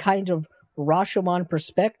takes that kind of Rashomon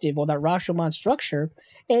perspective, or that Rashomon structure,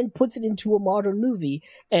 and puts it into a modern movie.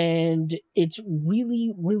 And it's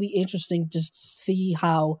really, really interesting to see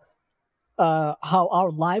how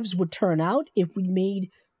our lives would turn out if we made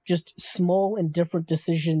just small and different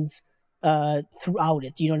decisions throughout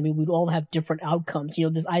it. You know what I mean? We'd all have different outcomes.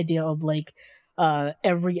 This idea of like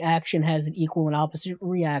every action has an equal and opposite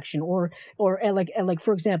reaction, or like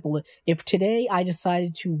for example, if today I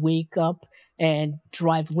decided to wake up and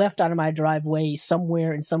drive left out of my driveway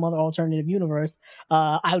somewhere in some other alternative universe,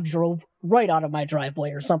 I drove right out of my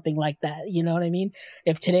driveway or something like that. You know what I mean?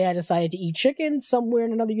 If today I decided to eat chicken, somewhere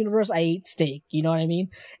in another universe I ate steak. You know what I mean?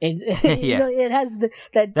 Yeah. It has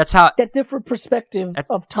that different perspective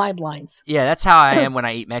of timelines. Yeah, that's how I am when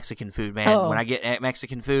I eat Mexican food, man. Oh. When I get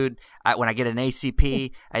Mexican food, when I get an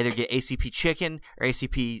ACP, I either get ACP chicken or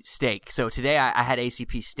ACP steak. So today I had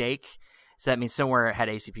ACP steak. So that means somewhere it had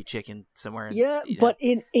ACP chicken, somewhere. Yeah, but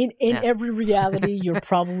in every reality, you're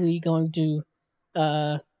probably going to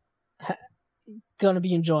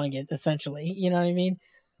be enjoying it. Essentially, you know what I mean?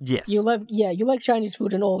 Yes. You like Chinese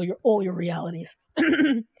food in all your realities.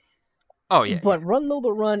 Oh yeah. But Run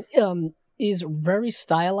Lola Run is very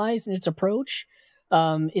stylized in its approach.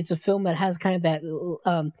 It's a film that has kind of that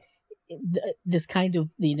this kind of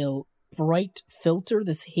bright filter,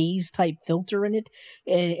 this haze type filter in it,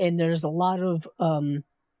 and there's a lot of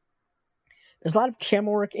there's a lot of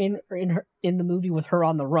camera work in the movie with her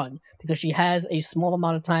on the run, because she has a small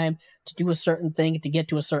amount of time to do a certain thing to get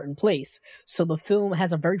to a certain place. So the film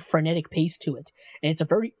has a very frenetic pace to it, and it's a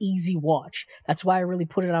very easy watch. That's why I really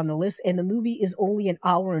put it on the list. And the movie is only an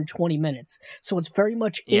hour and 20 minutes, so it's very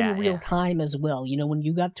much in real time as well. You know, when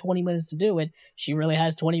you got 20 minutes to do it, she really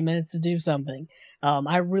has 20 minutes to do something.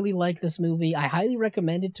 I really like this movie. I highly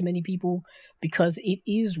recommend it to many people because it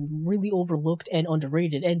is really overlooked and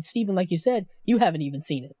underrated. And Steven, like you said, you haven't even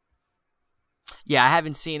seen it. Yeah, I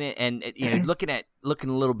haven't seen it, and looking a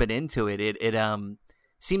little bit into it, it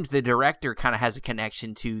seems the director kind of has a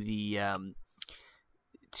connection to the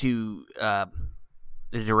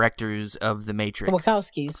directors of The Matrix, the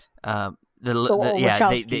Wachowskis,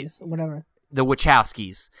 Wachowskis, whatever. The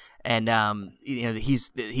Wachowskis, and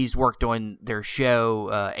he's worked on their show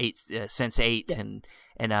Sense8,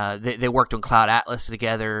 and they worked on Cloud Atlas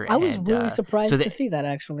together. I was really surprised to see that,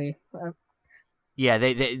 actually. Yeah,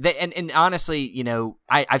 and honestly,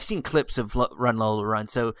 I've seen clips of Run Lola Run,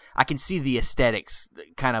 so I can see the aesthetics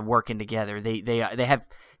kind of working together. They have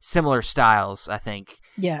similar styles, I think.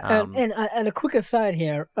 Yeah, and a quick aside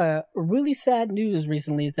here, really sad news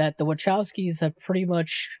recently is that the Wachowskis have pretty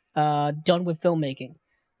much done with filmmaking.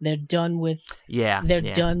 They're done with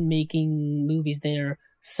done making movies. They're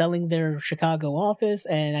selling their Chicago office,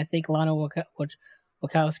 and I think Lana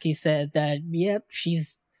Wachowski said that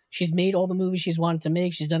she's made all the movies she's wanted to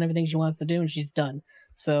make. She's done everything she wants to do, and she's done.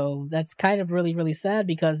 So that's kind of really, really sad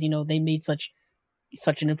because, they made such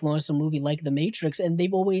an influential movie like The Matrix, and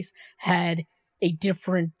they've always had a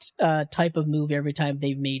different type of movie every time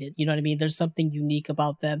they've made it. You know what I mean? There's something unique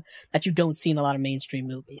about them that you don't see in a lot of mainstream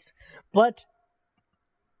movies. But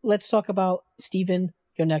let's talk about, Steven,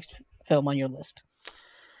 your next film on your list.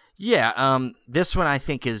 Yeah, this one I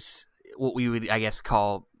think is what we would, I guess,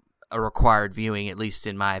 call a required viewing, at least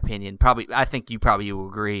in my opinion. I think you probably will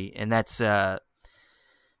agree, and that's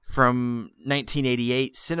from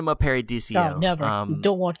 1988, Cinema Paradiso. Oh, never.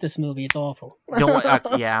 Don't watch this movie. It's awful.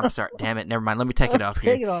 Yeah, I'm sorry. Damn it. Never mind. Let me take it off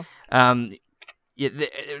here. Take it off.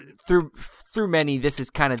 Through many, this is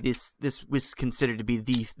kind of this was considered to be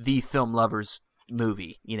the film lovers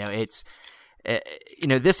movie. It's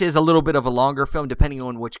this is a little bit of a longer film, depending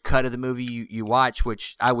on which cut of the movie you watch,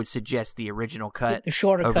 which I would suggest the original cut the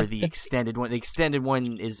shorter over cut. The extended one. The extended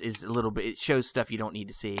one is a little bit, it shows stuff you don't need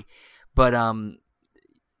to see. But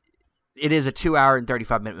it is a 2-hour and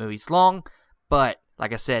 35-minute movie. It's long, but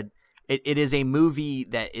like I said, it is a movie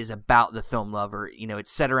that is about the film lover.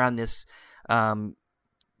 It's set around this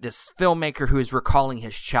this filmmaker who is recalling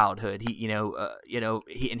his childhood. He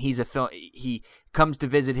comes to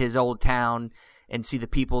visit his old town and see the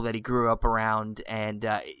people that he grew up around, and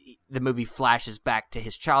the movie flashes back to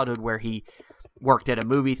his childhood where he worked at a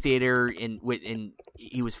movie theater and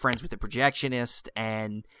he was friends with a projectionist,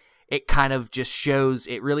 and it kind of just shows,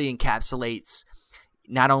 it really encapsulates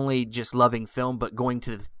not only just loving film, but going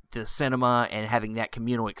to the cinema and having that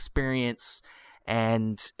communal experience.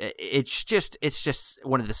 And it's just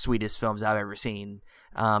one of the sweetest films I've ever seen.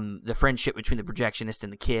 The friendship between the projectionist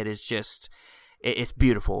and the kid is just, it's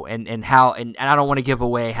beautiful. And I don't want to give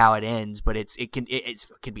away how it ends, but it can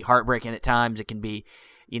be heartbreaking at times. It can be,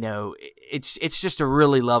 it's just a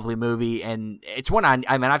really lovely movie. And it's one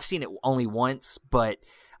I've seen it only once, but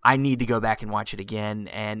I need to go back and watch it again.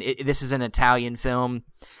 And this is an Italian film.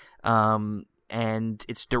 And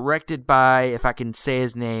it's directed by, if I can say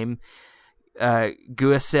his name,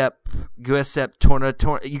 Giuseppe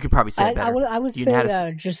Tornatore. You could probably say it better. I would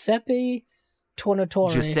say Giuseppe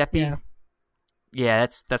Tornatore. Giuseppe. Yeah,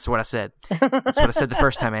 that's what I said. That's what I said the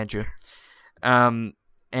first time, Andrew. And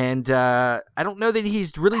I don't know that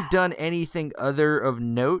he's really done anything other of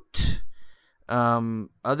note,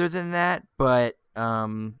 other than that. But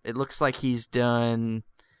it looks like he's done.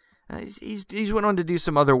 He's went on to do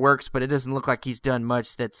some other works, but it doesn't look like he's done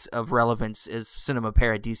much that's of relevance as Cinema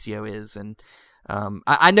Paradiso is. And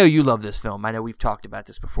I know you love this film. I know we've talked about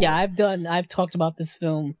this before. Yeah, I've talked about this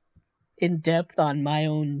film in depth on my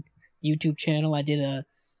own YouTube channel. I did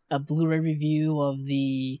a Blu-ray review of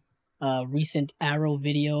the recent Arrow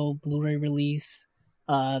Video Blu-ray release.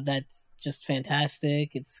 That's just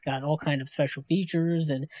fantastic. It's got all kind of special features,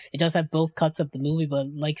 and it does have both cuts of the movie. But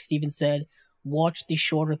like Steven said, watch the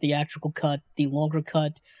shorter theatrical cut. The longer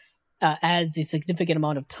cut adds a significant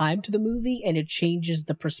amount of time to the movie, and it changes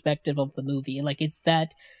the perspective of the movie. And it's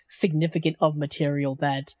that significant of material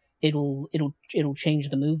that it'll change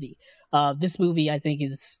the movie. This movie, I think,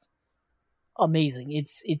 is amazing.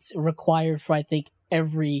 It's required for, I think,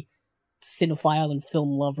 every cinephile and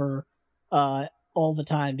film lover all the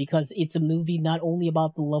time, because it's a movie not only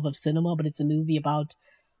about the love of cinema, but it's a movie about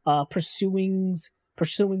pursuing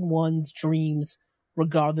one's dreams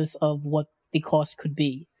regardless of what the cost could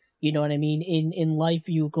be. You know what I mean? In life,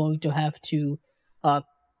 you're going to have to,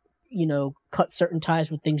 cut certain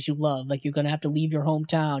ties with things you love. Like you're going to have to leave your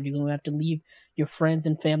hometown. You're going to have to leave your friends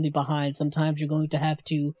and family behind. Sometimes you're going to have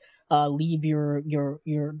to leave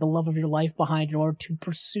the love of your life behind in order to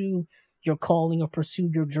pursue your calling or pursue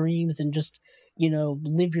your dreams and just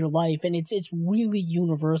live your life. And it's really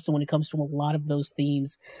universal when it comes to a lot of those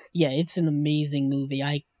themes. Yeah, it's an amazing movie.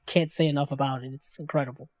 I can't say enough about it. It's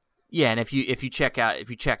incredible. Yeah, and if you check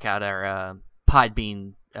out our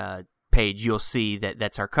Podbean page, you'll see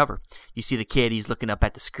that's our cover. You see the kid; he's looking up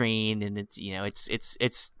at the screen, and it's it's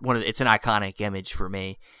an iconic image for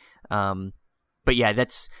me. But yeah,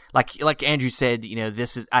 that's like Andrew said.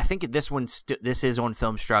 I think this one this is on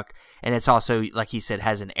Filmstruck, and it's also, like he said,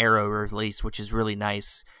 has an Arrow release, which is really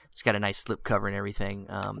nice. It's got a nice slipcover and everything,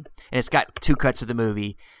 and it's got 2 cuts of the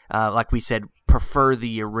movie. Like we said, prefer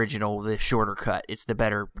the original, the shorter cut. It's the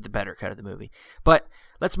better cut of the movie. But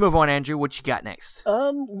let's move on, Andrew. What you got next?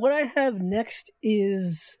 What I have next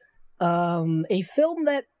is a film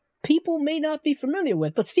that people may not be familiar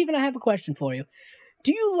with. But Steven, I have a question for you.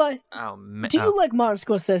 Do you like Martin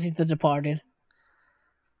Scorsese's The Departed?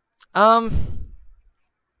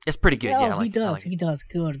 It's pretty good. Yeah, he does. He does.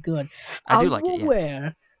 Good. I do like it. I'm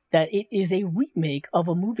aware that it is a remake of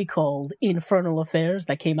a movie called Infernal Affairs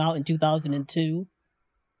that came out in 2002.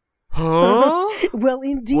 Huh? Well,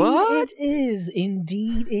 indeed What? It is.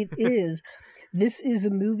 Indeed it is. This is a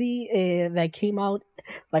movie that came out,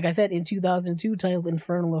 like I said, in 2002, titled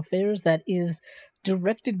Infernal Affairs, that is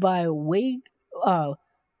directed by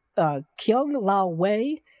Kyung Lao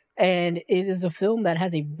Wei, and it is a film that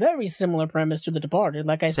has a very similar premise to The Departed.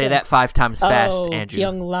 Like I said, say that 5 times fast, Andrew.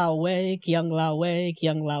 Kyung Lao Wei, Kyung Lao Wei,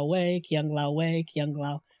 Kyung Lao Wei, Kyung Lao Wei, Kyung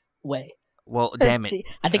Lao Wei. Well, damn it!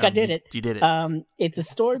 I think I did it. You did it. It's a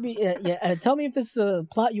story. Tell me if this is a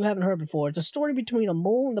plot you haven't heard before. It's a story between a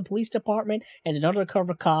mole in the police department and an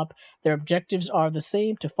undercover cop. Their objectives are the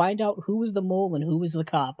same: to find out who is the mole and who is the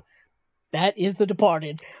cop. That is The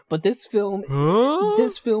Departed. But this film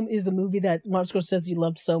is a movie that Martin Scorsese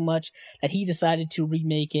loved so much that he decided to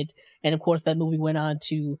remake it. And of course, that movie went on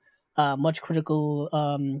to much critical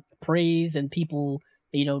praise, and people,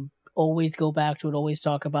 always go back to it, always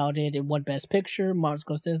talk about it. It won Best Picture. Martin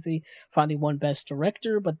Scorsese finally won Best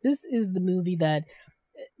Director. But this is the movie that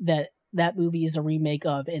movie is a remake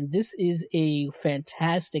of, and this is a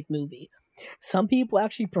fantastic movie. Some people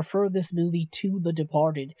actually prefer this movie to The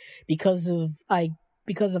Departed because of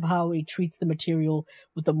how it treats the material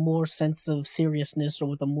with a more sense of seriousness or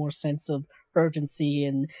with a more sense of urgency,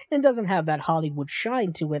 and it doesn't have that Hollywood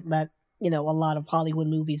shine to it that a lot of Hollywood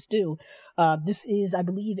movies do. This is, I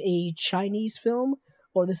believe, a Chinese film,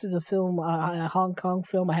 or this is a film, a Hong Kong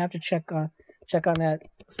film. I have to check on that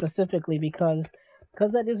specifically because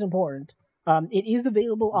that is important. It is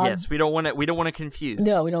available on. Yes, we don't want to confuse.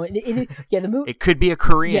 No, we don't. The movie. It could be a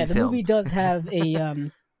Korean film. Yeah, the movie does have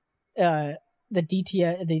a the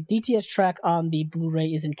DTS track on the Blu-ray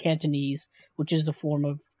is in Cantonese, which is a form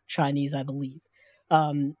of Chinese, I believe.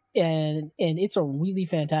 And it's a really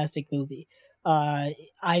fantastic movie.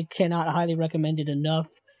 I cannot highly recommend it enough.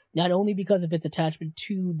 Not only because of its attachment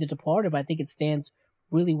to The Departed, but I think it stands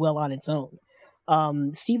really well on its own.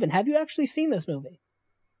 Steven, have you actually seen this movie?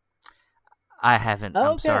 I haven't. Okay.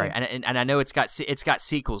 I'm sorry, and I know it's got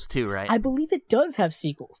sequels too, right? I believe it does have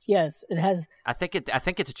sequels. Yes, it has. I think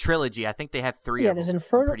it's a trilogy. I think they have 3. Yeah, of there's them,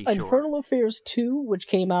 Infernal Affairs 2, which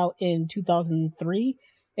came out in 2003,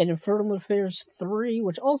 and Infernal Affairs 3,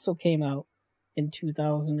 which also came out in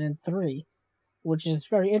 2003, which is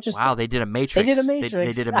very interesting. Wow, they did a Matrix. They did a Matrix.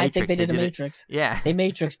 They did a Matrix. I think they did a Matrix. Yeah, they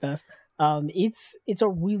Matrixed us. It's a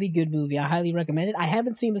really good movie. I highly recommend it. I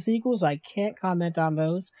haven't seen the sequels, so I can't comment on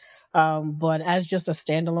those. But as just a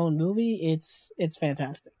standalone movie, it's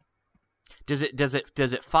fantastic. Does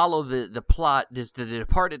it follow the plot? Does The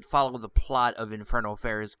Departed follow the plot of Infernal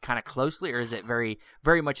Affairs kind of closely, or is it very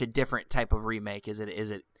very much a different type of remake? Is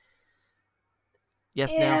it?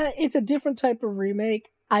 Yes. Yeah, no? It's a different type of remake.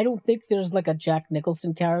 I don't think there's like a Jack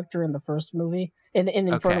Nicholson character in the first movie in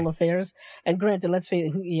Infernal Affairs. And granted, let's face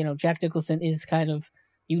it, Jack Nicholson is kind of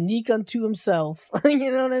unique unto himself. You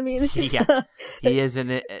know what I mean? Yeah, he is an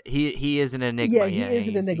enigma. Yeah, he is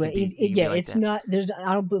an enigma. It's not.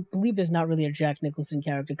 I don't believe there's not really a Jack Nicholson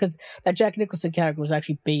character, because that Jack Nicholson character was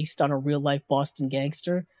actually based on a real life Boston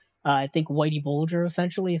gangster. I think Whitey Bulger,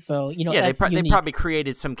 essentially. So they probably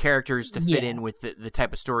created some characters to fit in with the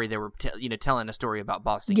type of story they were telling a story about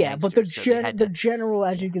Boston. Yeah, gangsters, but the general,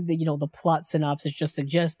 as you can, the plot synopsis just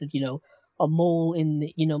suggests that a mole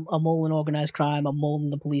in a mole in organized crime, a mole in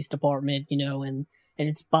the police department, and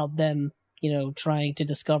it's about them trying to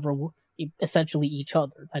discover essentially each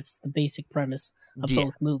other. That's the basic premise of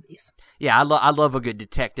both movies. Yeah, I love a good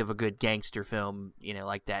detective, a good gangster film,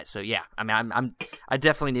 like that. So yeah, I mean, I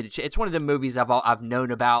definitely need to. It's one of the movies I've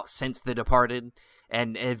known about since The Departed,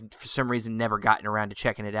 and have, for some reason, never gotten around to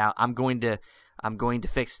checking it out. I'm going to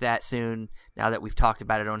fix that soon. Now that we've talked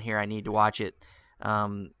about it on here, I need to watch it.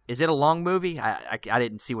 Is it a long movie? I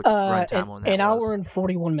didn't see what the runtime on that was. An hour and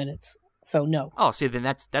 41 minutes. So no. Oh, see, then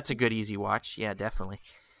that's a good easy watch. Yeah, definitely.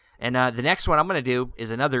 And the next one I'm going to do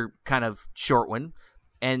is another kind of short one,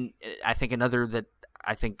 and I think another that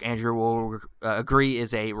I think Andrew will agree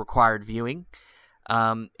is a required viewing,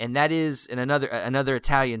 and that is another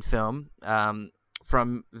Italian film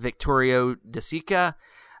from Vittorio De Sica,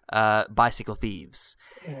 Bicycle Thieves.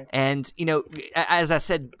 And as I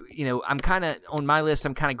said, I'm kind of on my list.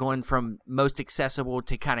 I'm kind of going from most accessible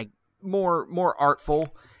to kind of more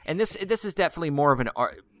artful, and this is definitely more of an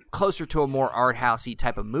closer to a more art housey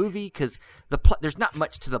type of movie, because there's not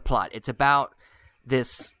much to the plot. It's about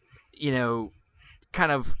this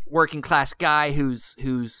kind of working class guy who's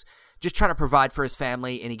just trying to provide for his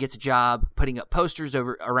family, and he gets a job putting up posters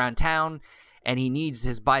around town, and he needs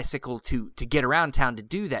his bicycle to get around town to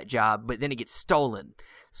do that job, but then it gets stolen.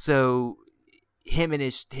 So him and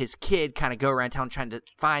his kid kind of go around town trying to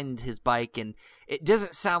find his bike, and it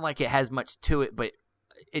doesn't sound like it has much to it, but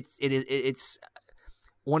it's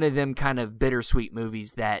one of them kind of bittersweet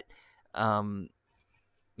movies that comes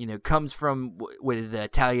from with the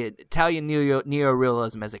Italian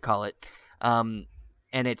neorealism, as they call it, and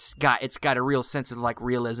it's got a real sense of like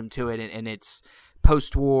realism to it, and it's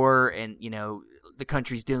post-war, and the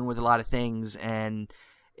country's dealing with a lot of things, and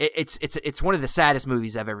it's one of the saddest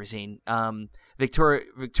movies I've ever seen.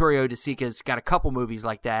 Vittorio De Sica's got a couple movies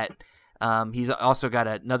like that. He's also got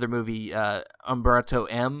another movie, Umberto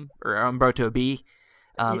M or Umberto B.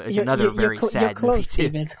 It's another very sad you're close, movie too.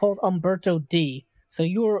 Steven. It's called Umberto D. So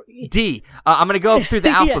you're D. I'm going to go through the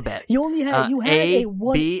alphabet. You only had A, a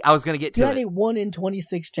 1. B. I was going to get to it. You had a 1 in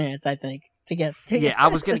 26 chance, I think, to get. Yeah, I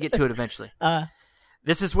was going to get to it eventually.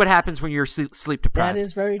 This is what happens when you're sleep deprived. That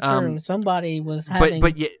is very true. Somebody was having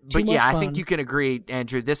but too much I fun. think you can agree,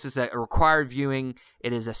 Andrew. This is a required viewing.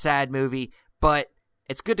 It is a sad movie, but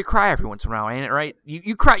it's good to cry every once in a while, ain't it? Right?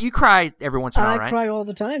 You cry every once in a while, right? I cry all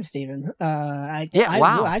the time, Stephen. Wow. I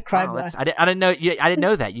cried. Wow, I didn't know. I didn't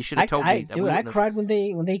know that. You should have told me. I cried when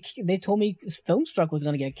they told me Filmstruck was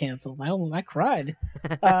going to get canceled. I cried.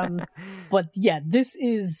 But yeah, this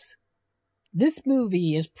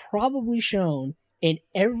movie is probably shown in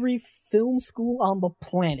every film school on the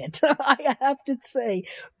planet. I have to say,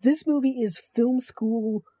 this movie is film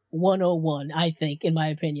school 101, I think, in my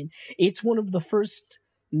opinion. It's one of the first,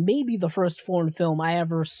 maybe the first foreign film I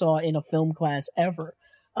ever saw in a film class ever.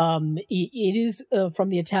 It is from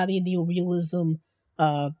the Italian neorealism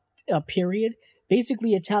period.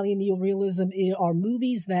 Basically, Italian neorealism are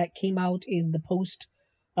movies that came out in the post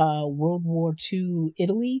World War II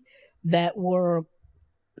Italy that were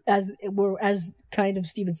as kind of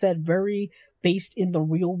Steven said, very based in the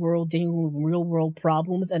real world, dealing with real world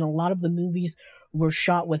problems, and a lot of the movies were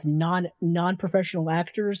shot with non-professional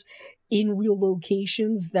actors in real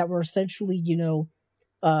locations that were essentially, the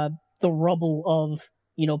rubble of,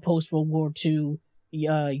 post World War II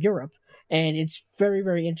Europe. And it's very,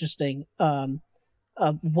 very interesting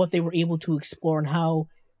what they were able to explore and how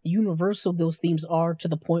universal those themes are to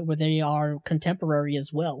the point where they are contemporary as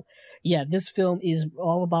well. Yeah, this film is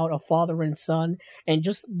all about a father and son, and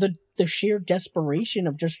just the sheer desperation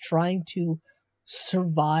of just trying to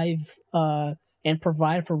survive and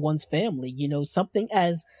provide for one's family. Something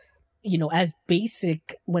as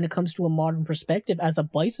basic when it comes to a modern perspective as a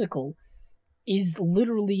bicycle is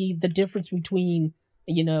literally the difference between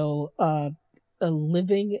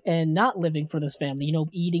living and not living for this family,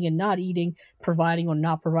 eating and not eating, providing or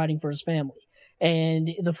not providing for his family.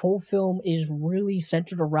 And the whole film is really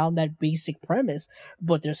centered around that basic premise,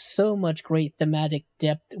 but there's so much great thematic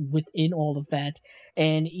depth within all of that,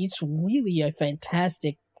 and it's really a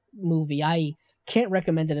fantastic movie. I can't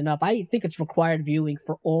recommend it enough. I think it's required viewing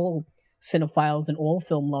for all cinephiles and all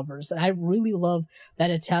film lovers. I really love that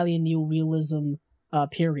Italian neorealism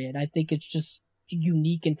period. I think it's just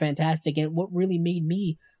unique and fantastic, and what really made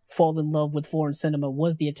me fall in love with foreign cinema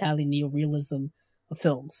was the Italian neorealism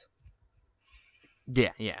films.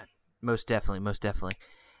 Yeah, most definitely.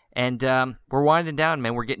 And we're winding down,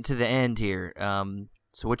 man. We're getting to the end here.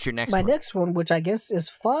 So what's your next one? My next one, which I guess is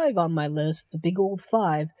 5 on my list, the big old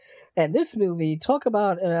 5. And this movie, talk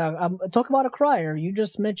about a crier. You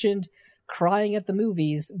just mentioned crying at the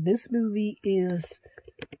movies, this movie is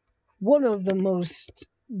one of the most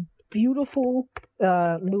beautiful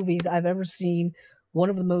movies I've ever seen. One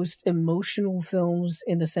of the most emotional films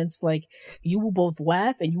in the sense, like, you will both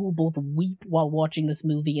laugh and you will both weep while watching this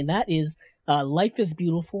movie, and that is Life is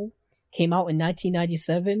Beautiful. Came out in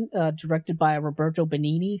 1997, directed by Roberto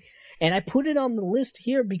Benigni, and I put it on the list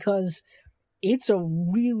here because it's a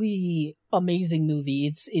really amazing movie.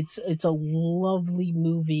 It's a lovely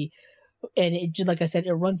movie, and it just, like I said,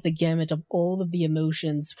 it runs the gamut of all of the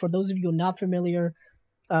emotions. For those of you not familiar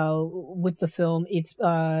with the film, it's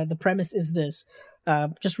the premise is this.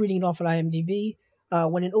 Just reading it off at IMDb.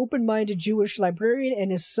 When an open-minded Jewish librarian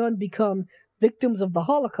and his son become victims of the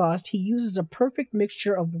Holocaust, he uses a perfect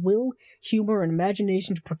mixture of will, humor, and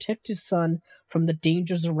imagination to protect his son from the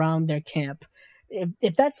dangers around their camp.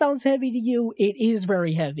 If that sounds heavy to you, it is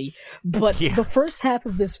very heavy. But the first half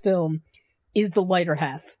of this film is the lighter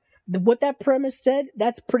half. What that premise said,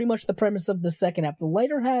 that's pretty much the premise of the second half. The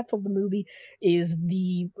lighter half of the movie is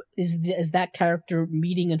that character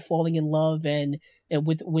meeting and falling in love and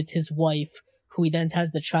with his wife, who he then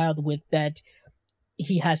has the child with, that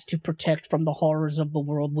he has to protect from the horrors of the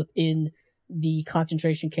world within the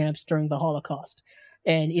concentration camps during the Holocaust.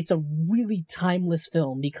 And it's a really timeless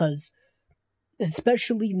film because,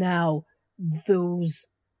 especially now,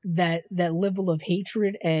 that level of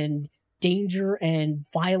hatred and danger and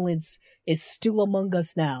violence is still among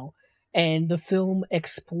us now, and the film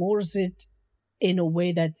explores it in a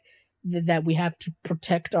way that we have to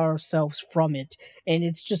protect ourselves from it, and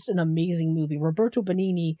it's just an amazing movie. Roberto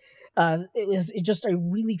Benigni is just a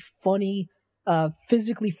really funny,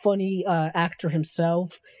 physically funny actor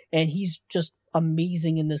himself, and he's just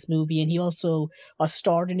amazing in this movie, and he also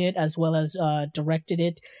starred in it as well as directed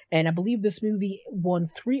it, and I believe this movie won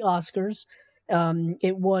 3 Oscars.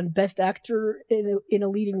 It won Best Actor in a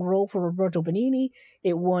Leading Role for Roberto Benigni.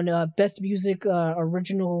 It won Best Music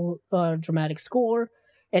Original Dramatic Score,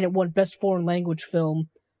 and it won Best Foreign Language Film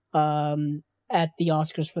at the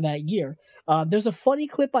Oscars for that year. There's a funny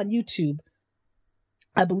clip on YouTube,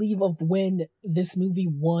 I believe, of when this movie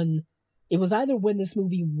won. It was either when this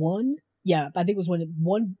movie won. Yeah, I think it was when it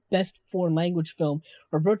won Best Foreign Language Film.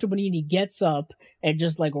 Roberto Benigni gets up and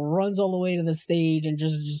just like runs all the way to the stage and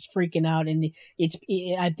just freaking out. And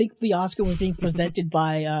I think the Oscar was being presented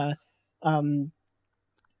by an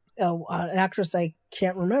actress I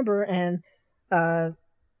can't remember,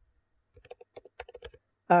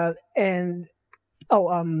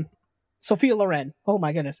 Sophia Loren. Oh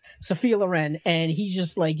my goodness. Sophia Loren. And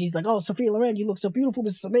he's like, oh, Sophia Loren, you look so beautiful.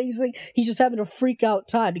 This is amazing. He's just having a freak out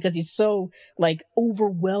time because he's so like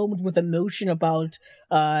overwhelmed with emotion about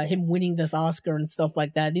him winning this Oscar and stuff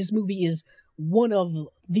like that. This movie is one of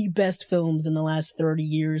the best films in the last 30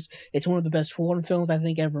 years. It's one of the best foreign films I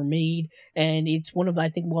think ever made. And it's I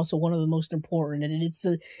think also one of the most important. And it's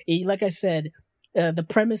like I said, the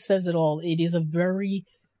premise says it all. It is a very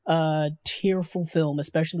tearful film,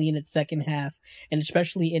 especially in its second half and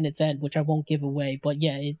especially in its end, which I won't give away. But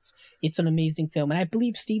yeah, it's an amazing film, and I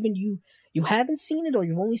believe, Steven, you haven't seen it, or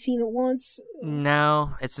you've only seen it once.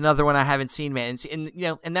 No, it's another one I haven't seen, man.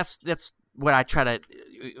 And that's what I try to.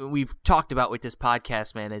 We've talked about with this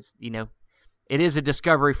podcast, man. It's it is a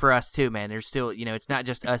discovery for us too, man. There's still it's not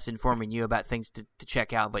just us informing you about things to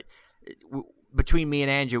check out, but between me and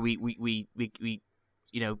Andrew, we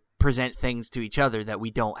present things to each other that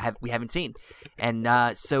we haven't seen,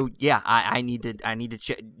 and so yeah, I need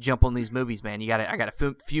to jump on these movies, man. I got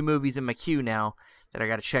a few movies in my queue now that I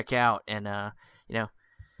got to check out, and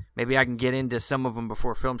maybe I can get into some of them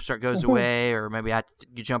before Filmstruck goes away, or maybe I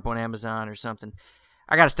jump on Amazon or something.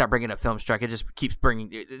 I got to start bringing up Filmstruck. It just keeps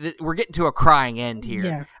bringing. We're getting to a crying end here.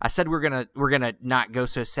 Yeah. I said we're gonna not go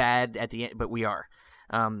so sad at the end, but we are.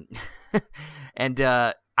 And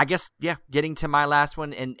I guess, yeah, getting to my last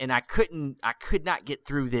one, and I could not get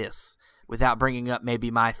through this without bringing up maybe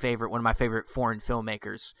one of my favorite foreign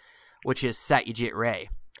filmmakers, which is Satyajit Ray.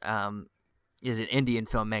 Is an Indian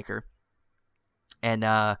filmmaker,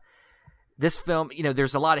 and this film,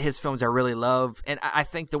 there's a lot of his films I really love, and I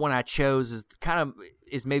think the one I chose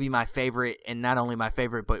is maybe my favorite, and not only my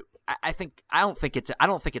favorite, but I don't think it's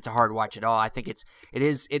a hard watch at all. I think it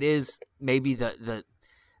is maybe the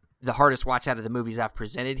hardest watch out of the movies I've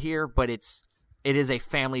presented here, but it is a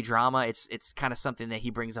family drama. It's kind of something that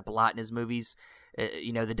he brings up a lot in his movies,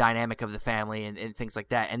 the dynamic of the family and things like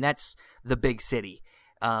that. And that's The Big City.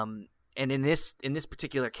 And in this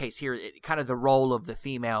particular case here, kind of the role of the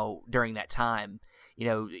female during that time,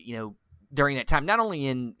 during that time, not only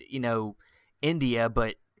in, India,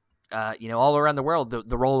 but, all around the world,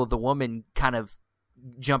 the role of the woman kind of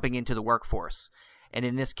jumping into the workforce. and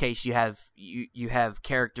in this case, you have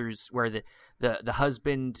characters where the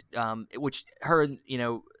husband, which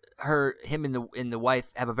him and the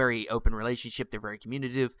wife have a very open relationship. They're very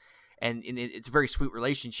communicative, and it's a very sweet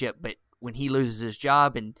relationship. But when he loses his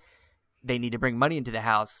job and they need to bring money into the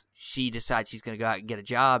house, she decides she's going to go out and get a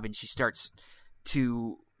job, and she starts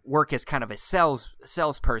to work as kind of a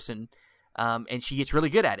salesperson, and she gets really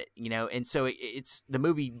good at it, and so it's the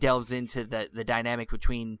movie delves into the dynamic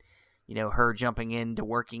between, her jumping into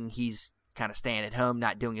working. He's kind of staying at home,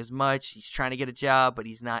 not doing as much. He's trying to get a job, but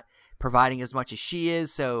he's not providing as much as she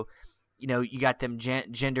is. So, you got them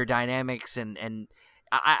gender dynamics, and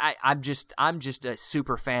I'm just a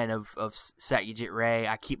super fan of Satyajit Ray.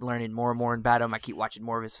 I keep learning more and more about him. I keep watching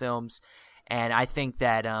more of his films, and I think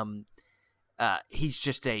that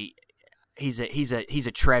he's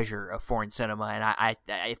a treasure of foreign cinema. And I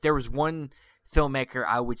if there was one filmmaker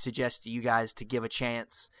I would suggest to you guys to give a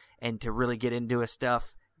chance and to really get into his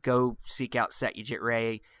stuff, go seek out Satyajit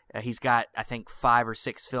Ray. He's got, I think, 5 or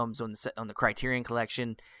 6 films on the Criterion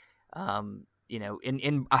Collection. And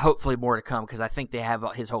hopefully more to come, because I think they have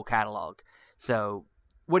his whole catalog. So,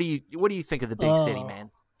 what do you think of The Big City,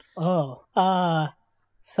 man? Satyajit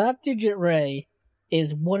Ray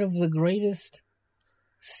is one of the greatest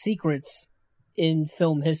secrets in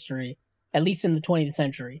film history, at least in the 20th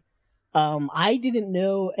century. I didn't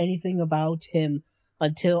know anything about him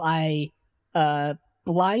until I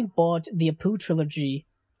blind bought the Apu trilogy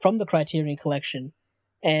from the Criterion Collection,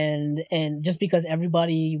 and just because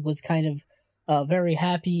everybody was kind of very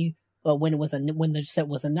happy when the set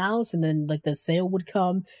was announced, and then like the sale would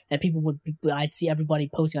come, and I'd see everybody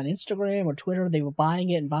posting on Instagram or Twitter, they were buying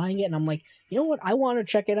it, and I'm like, you know what, I want to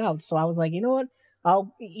check it out. So I was like, you know what,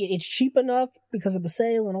 it's cheap enough because of the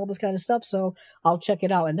sale and all this kind of stuff, so I'll check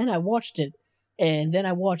it out. And then I watched it, and then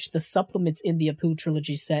I watched the supplements in the Apu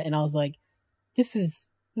trilogy set, and I was like, this is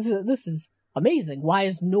amazing. Why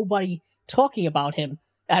is nobody talking about him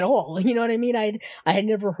at all? You know what I mean? I had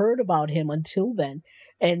never heard about him until then.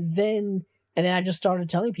 And then I just started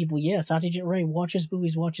telling people, yeah, Satyajit Ray, watch his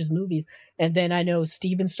movies. And then I know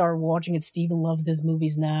Steven started watching it. Steven loves his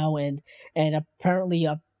movies now, and apparently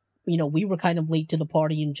we were kind of late to the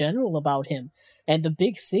party in general about him. And The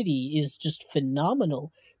Big City is just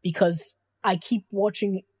phenomenal, because I keep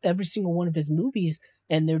watching every single one of his movies,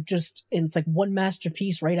 and it's like one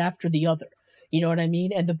masterpiece right after the other. You know what I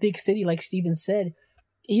mean? And The Big City, like Steven said,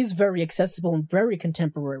 is very accessible and very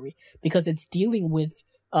contemporary, because it's dealing with,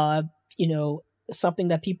 something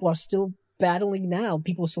that people are still battling now.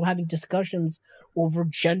 People are still having discussions over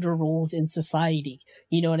gender roles in society,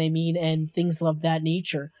 you know what I mean? And things of that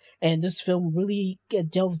nature. And this film really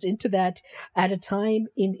delves into that at a time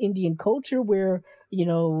in Indian culture where,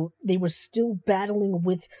 they were still battling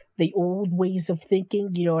with the old ways of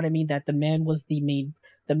thinking, you know what I mean? That the man was the main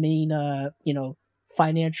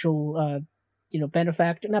financial, not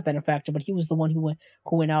benefactor, but he was the one who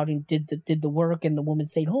went out and did the work, and the woman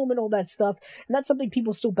stayed home and all that stuff. And that's something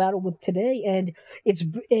people still battle with today. And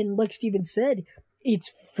like Steven said, it's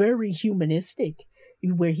very humanistic,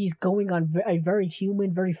 where he's going on a very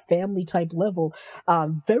human, very family type level,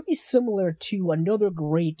 very similar to another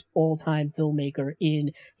great all-time filmmaker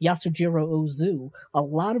in Yasujiro Ozu. A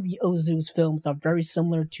lot of Ozu's films are very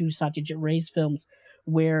similar to Satyajit Ray's films,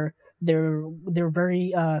 where they're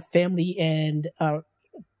very family and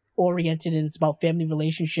oriented, and it's about family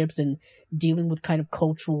relationships and dealing with kind of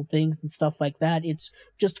cultural things and stuff like that. It's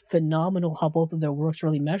just phenomenal how both of their works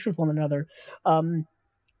really mesh with one another.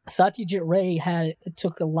 Satyajit Ray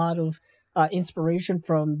took a lot of inspiration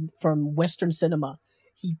from Western cinema.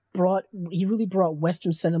 He really brought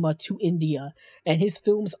Western cinema to India, and his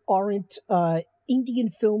films aren't Indian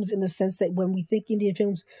films in the sense that when we think Indian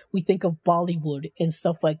films, we think of Bollywood and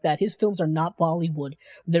stuff like that. His films are not Bollywood.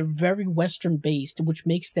 They're very Western based, which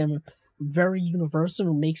makes them very universal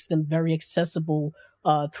and makes them very accessible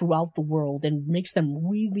throughout the world, and makes them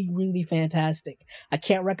really, really fantastic. I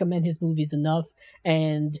can't recommend his movies enough.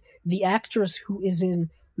 And the actress who is in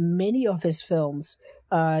many of his films,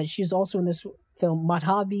 she's also in this film,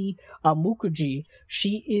 Madhavi Mukherjee.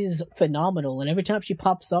 She is phenomenal, and every time she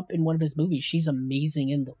pops up in one of his movies, she's amazing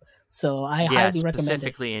in them. So I highly recommend it.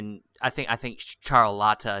 Specifically in, I think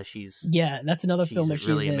Charlotta, that's another film that she's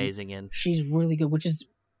really amazing in. She's really good, which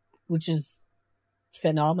is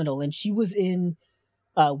phenomenal. And she was in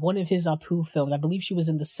one of his Apu films. I believe she was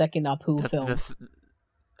in the second Apu film.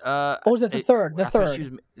 Or was it the third? The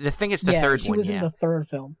third. The thing is the third one. She was in the third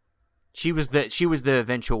film. She was the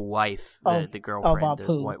eventual wife, the girlfriend, of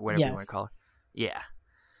Apu. Whatever you want to call her. Yeah,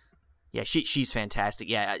 she's fantastic.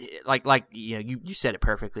 Yeah, like you said it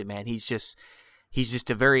perfectly, man. He's just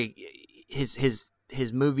a very his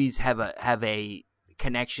his movies have a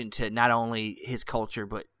connection to not only his culture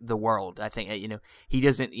but the world. I think he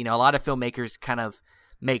doesn't. A lot of filmmakers kind of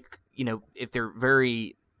make if they're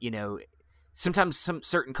very sometimes some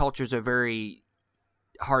certain cultures are very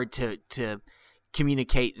hard to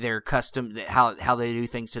communicate their custom, how they do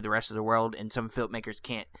things to the rest of the world, and some filmmakers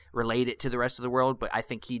can't relate it to the rest of the world. But I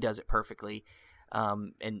think he does it perfectly,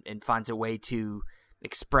 and finds a way to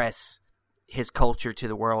express his culture to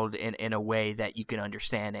the world in a way that you can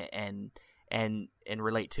understand it and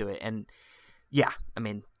relate to it. And yeah, I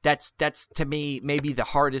mean that's to me maybe the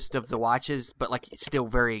hardest of the watches, but like it's still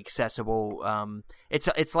very accessible.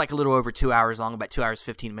 It's like a little over 2 hours long, about 2 hours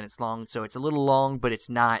 15 minutes long, so it's a little long, but it's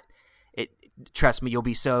not. Trust me, you'll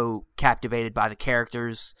be so captivated by the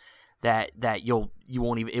characters that you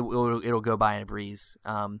won't even it'll go by in a breeze.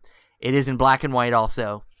 It is in black and white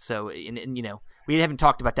also, so and we haven't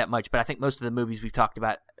talked about that much, but I think most of the movies we've talked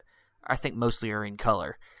about, I think mostly are in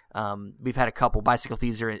color. We've had a couple. Bicycle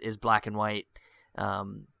Thieves is black and white,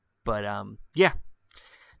 yeah.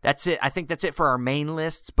 That's it. I think that's it for our main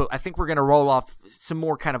lists, but I think we're going to roll off some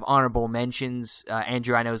more kind of honorable mentions.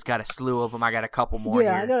 Andrew, I know, has got a slew of them. I got a couple more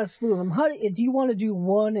here. I got a slew of them. Do you want to do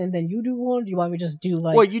one and then you do one? Or do you want me to just do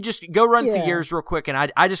like... Well, you just go run through yours real quick,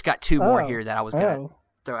 and I just got two more here that I was going to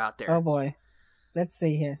throw out there. Oh, boy. Let's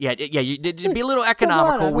see here. Yeah. You be a little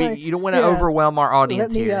economical. You don't want to overwhelm our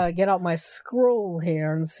audience here. Let me get out my scroll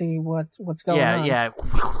here and see what's going on. Yeah.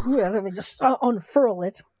 Let me just unfurl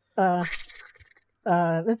it.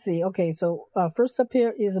 Let's see. Okay, so first up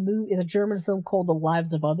here is a German film called The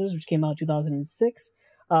Lives of Others, which came out in 2006.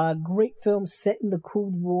 Great film set in the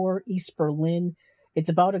Cold War, East Berlin. It's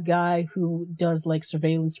about a guy who does like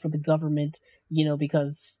surveillance for the government,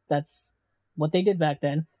 because that's what they did back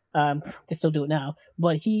then. They still do it now,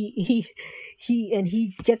 but he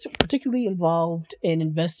gets particularly involved and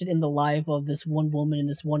invested in the life of this one woman and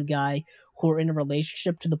this one guy who are in a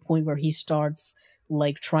relationship to the point where he starts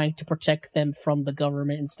like trying to protect them from the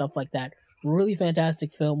government and stuff like that. Really fantastic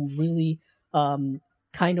film, really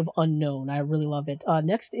kind of unknown. I really love it.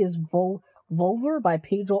 Next is Volver by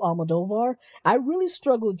Pedro Almodovar. I really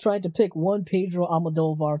struggled trying to pick one Pedro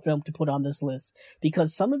Almodovar film to put on this list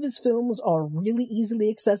because some of his films are really easily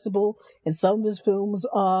accessible and some of his films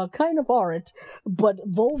kind of aren't. But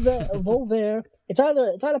Volver, it's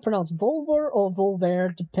either pronounced Volver or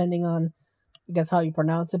Volver depending on I guess how you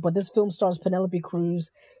pronounce it, but this film stars Penelope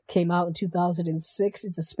Cruz, came out in 2006.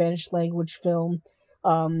 It's a Spanish language film.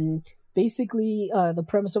 Basically, the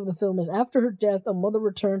premise of the film is after her death, a mother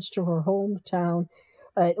returns to her hometown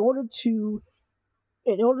in order to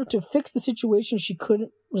fix the situation she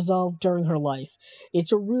couldn't resolve during her life.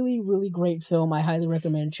 It's a really, really great film. I highly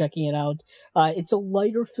recommend checking it out. It's a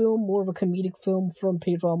lighter film, more of a comedic film from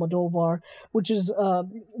Pedro Almodovar, which is a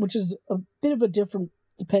bit of a different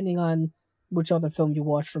depending on which other film you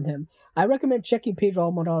watch from him. I recommend checking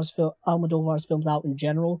Pedro Almodovar's films out in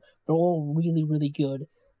general. They're all really, really good.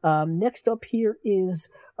 Next up here is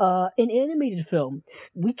an animated film.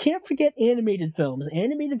 We can't forget animated films.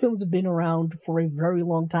 Animated films have been around for a very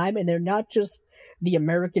long time, and they're not just the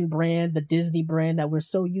American brand, the Disney brand that we're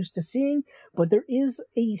so used to seeing, but there is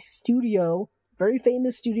a studio, very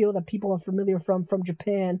famous studio that people are familiar from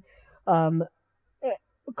Japan,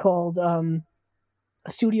 called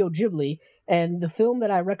Studio Ghibli. And the film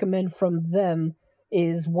that I recommend from them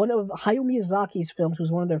is one of Hayao Miyazaki's films,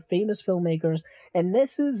 who's one of their famous filmmakers. And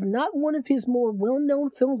this is not one of his more well-known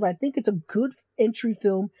films, but I think it's a good entry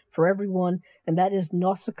film for everyone. And that is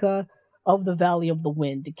Nausicaa of the Valley of the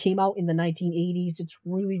Wind. It came out in the 1980s. It's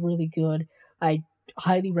really, really good. I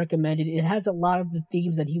highly recommend it. It has a lot of the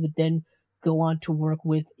themes that he would then go on to work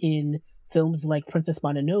with in films like Princess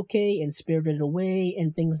Mononoke and Spirited Away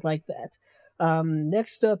and things like that.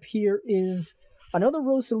 Next up here is another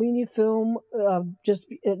Rossellini film.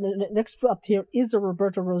 Next up here is a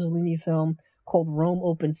Roberto Rossellini film called Rome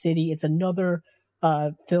Open City. It's another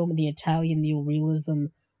film in the Italian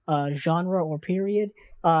neorealism genre or period.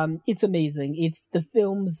 It's amazing. It's the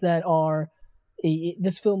films that are...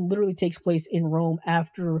 this film literally takes place in Rome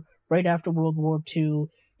right after World War II.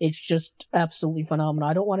 It's just absolutely phenomenal.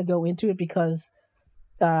 I don't want to go into it because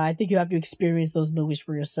I think you have to experience those movies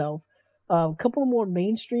for yourself. A couple more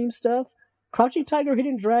mainstream stuff. Crouching Tiger,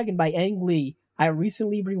 Hidden Dragon by Ang Lee. I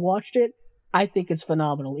recently rewatched it. I think it's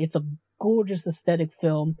phenomenal. It's a gorgeous aesthetic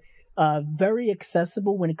film. Very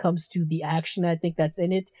accessible when it comes to the action I think that's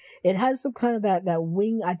in it. It has some kind of that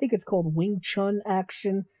wing, I think it's called Wing Chun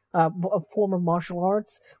action, a form of martial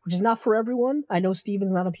arts, which is not for everyone. I know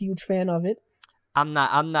Steven's not a huge fan of it. I'm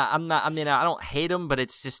not. I mean, I don't hate them, but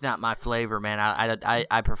it's just not my flavor, man.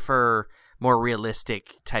 I prefer more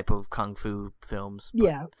realistic type of kung fu films. But,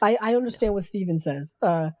 yeah, I understand what Steven says,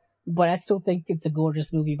 but I still think it's a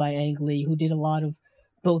gorgeous movie by Ang Lee, who did a lot of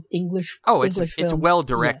both English. It's films. a well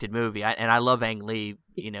directed movie, and I love Ang Lee.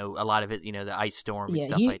 A lot of it, the Ice Storm and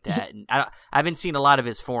stuff like that. And I haven't seen a lot of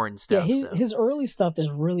his foreign stuff. Yeah, his early stuff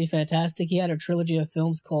is really fantastic. He had a trilogy of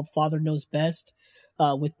films called Father Knows Best,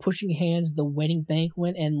 with Pushing Hands, The Wedding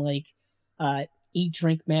Banquet, and Eat,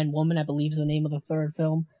 Drink, Man, Woman, I believe is the name of the third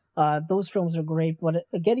film. Those films are great. But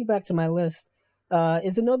getting back to my list,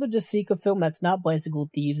 is another De Sica film that's not Bicycle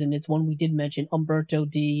Thieves, and it's one we did mention, Umberto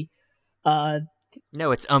D.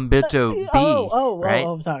 No, it's Umberto B. Right?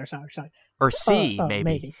 Oh, sorry. Or C,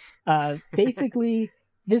 maybe. Basically,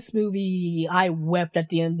 this movie, I wept at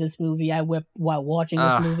the end of this movie. I wept while watching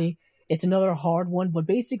this movie. It's another hard one, but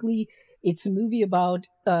basically, it's a movie about,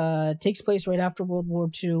 takes place right after World War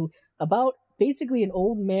II, about basically an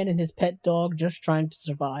old man and his pet dog just trying to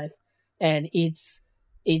survive. And it's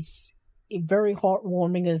very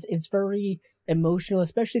heartwarming. It's very emotional,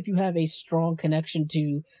 especially if you have a strong connection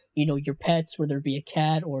to, your pets, whether it be a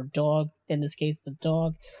cat or a dog. In this case, the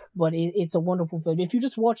dog. But it's a wonderful film. If you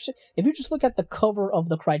just look at the cover of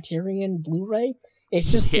the Criterion Blu-ray,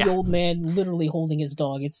 it's just the old man literally holding his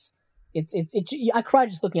dog. It's I cried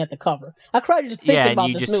just looking at the cover. I cried just thinking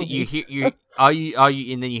about this movie. You hear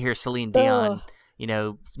and then you hear Celine Dion,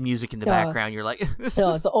 music in the background. You're like,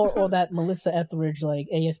 no, it's or that Melissa Etheridge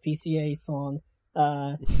ASPCA song,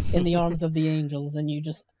 "In the Arms of the Angels," and you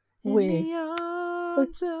just wait.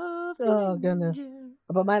 Oh goodness!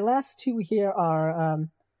 But my last two here are.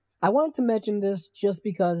 I wanted to mention this just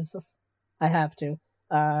because I have to.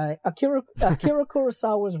 Akira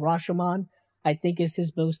Kurosawa's Rashomon, I think, is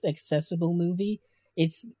his most accessible movie.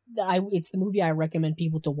 It's the movie I recommend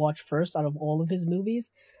people to watch first out of all of his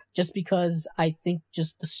movies, just because I think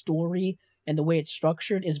just the story and the way it's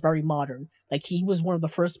structured is very modern. He was one of the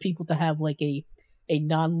first people to have a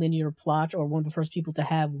non-linear plot, or one of the first people to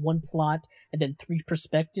have one plot and then three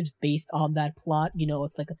perspectives based on that plot.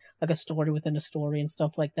 It's like a story within a story and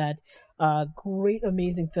stuff like that. Great,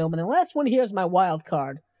 amazing film. And the last one here is my wild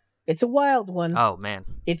card. It's a wild one. Oh, man.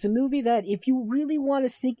 It's a movie that if you really want to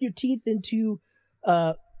sink your teeth into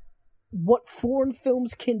what foreign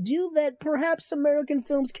films can do that perhaps American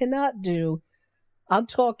films cannot do, I'm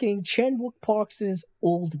talking Chan-wook Park's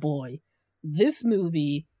Old Boy. This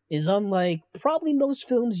movie is unlike probably most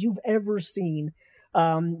films you've ever seen.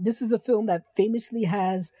 This is a film that famously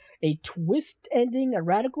has a twist ending, a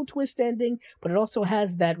radical twist ending, but it also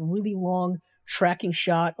has that really long tracking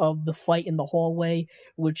shot of the fight in the hallway,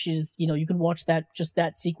 which is, you can watch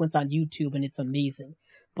that sequence on YouTube, and it's amazing.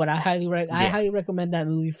 But I highly recommend that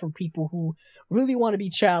movie for people who really want to be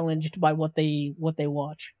challenged by what they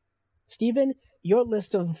watch. Steven, your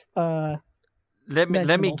list of Let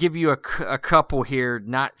me give you a couple here,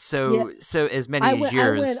 not so as many as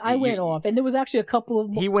yours. I went off, and there was actually a couple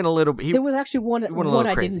of. He went a little. There was actually one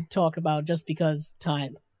I didn't talk about just because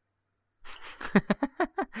time.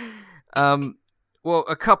 Well,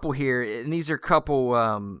 a couple here, and these are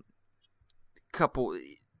couple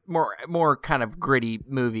more kind of gritty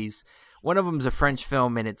movies. One of them is a French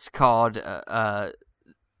film, and it's called A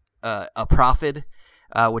Prophet.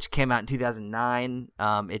 Which came out in 2009.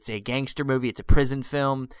 It's a gangster movie. It's a prison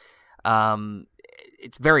film.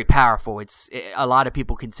 It's very powerful. A lot of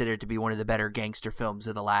people consider it to be one of the better gangster films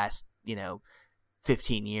of the last,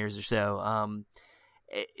 15 years or so.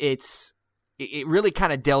 It really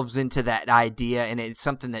kind of delves into that idea, and it's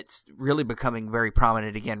something that's really becoming very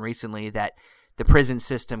prominent again recently, that the prison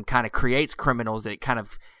system kind of creates criminals that it kind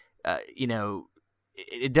of,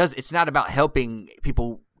 it's not about helping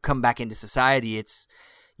people come back into society. It's,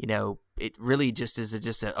 it really just is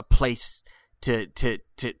just a place to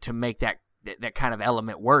make that kind of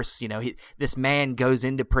element worse. This man goes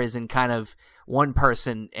into prison, kind of one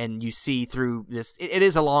person, and you see through this. It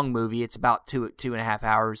is a long movie. It's about 2.5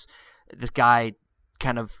 hours. This guy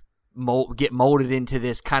kind of get molded into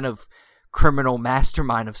this kind of criminal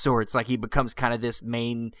mastermind of sorts. He becomes kind of this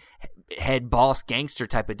main head boss gangster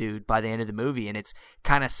type of dude by the end of the movie, and it's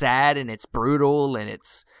kind of sad and it's brutal, and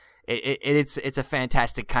it's a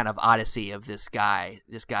fantastic kind of odyssey of this guy's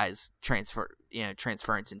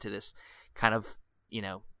transference into this kind of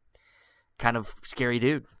scary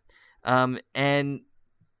dude. And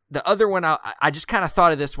the other one, I just kind of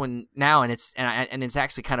thought of this one now, and it's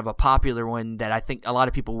actually kind of a popular one that I think a lot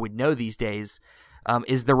of people would know these days.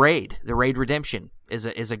 Is The Raid. The Raid Redemption is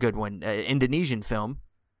a good one. Indonesian film.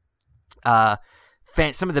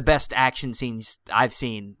 Some of the best action scenes I've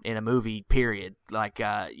seen in a movie, period.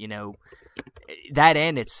 That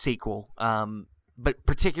and its sequel. but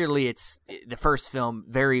particularly it's the first film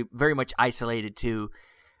very, very much isolated to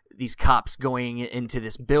these cops going into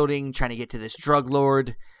this building, trying to get to this drug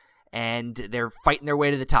lord, and they're fighting their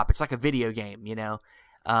way to the top. It's like a video game, you know,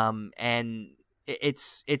 and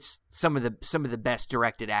it's some of the best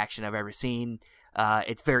directed action I've ever seen.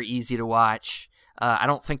 It's very easy to watch. I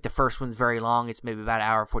don't think the first one's very long. It's maybe about an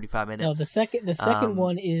hour 45 minutes. No, the second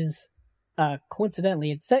one is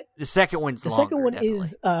coincidentally the second one's longer, second one definitely.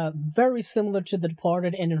 is very similar to The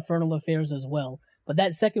Departed and Infernal Affairs as well. But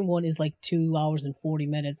that second one is like 2 hours and 40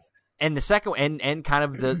 minutes. And the second and kind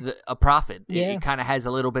of the a prophet. Yeah. It kind of has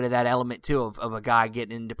a little bit of that element too of a guy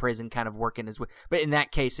getting into prison, kind of working his way. But in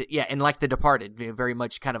that case, and like The Departed, very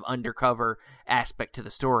much kind of undercover aspect to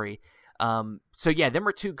the story. So yeah, them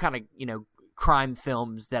are two kind of, you know, crime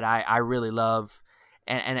films that I really love,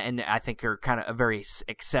 and I think are kind of very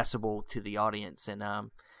accessible to the audience. And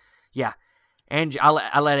yeah, and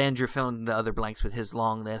I'll let Andrew fill in the other blanks with his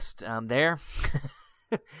long list there.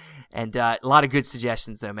 And a lot of good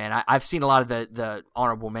suggestions though, man. I've seen a lot of the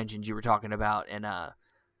honorable mentions you were talking about, and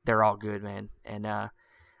they're all good, man. And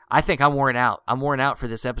I think I'm worn out. I'm worn out for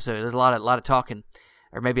this episode. There's a lot of talking,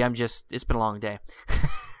 or maybe it's been a long day.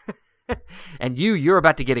 And you're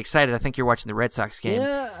about to get excited. I think you're watching the Red Sox game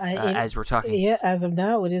as we're talking. Yeah, as of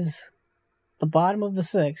now, it is the bottom of the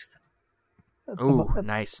sixth. Ooh,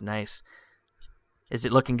 nice. Is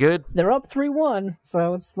it looking good? They're up 3-1,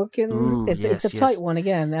 so it's looking. Ooh, it's a tight one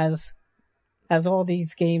again, as all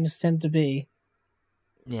these games tend to be.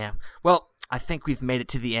 Yeah. Well, I think we've made it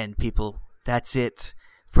to the end, people. That's it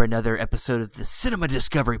for another episode of the Cinema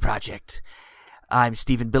Discovery Project. I'm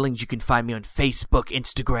Stephen Billings. You can find me on Facebook,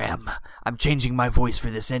 Instagram. I'm changing my voice for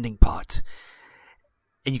this ending part.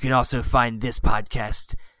 And you can also find this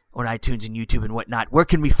podcast on iTunes and YouTube and whatnot. Where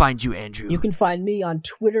can we find you, Andrew? You can find me on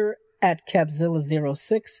Twitter at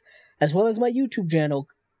Capzilla06, as well as my YouTube channel,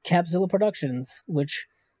 Capzilla Productions, which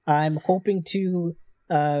I'm hoping to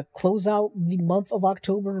close out the month of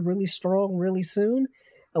October really strong, really soon,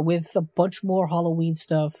 with a bunch more Halloween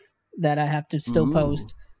stuff that I have to still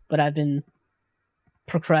post. But I've been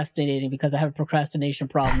procrastinating because I have a procrastination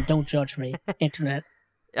problem. Don't judge me, internet.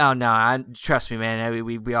 Oh no, trust me, man.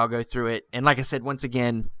 We all go through it. And like I said, once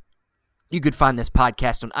again, you could find this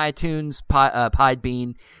podcast on iTunes,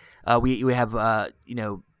 Podbean. We have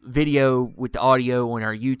video with the audio on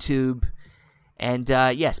our YouTube. And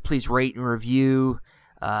yes, please rate and review.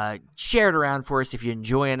 Share it around for us if you're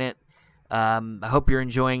enjoying it. I hope you're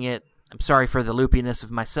enjoying it. I'm sorry for the loopiness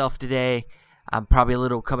of myself today. I'm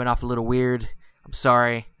probably coming off a little weird. I'm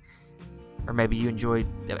sorry. Or maybe you enjoyed.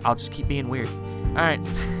 I'll just keep being weird. All right.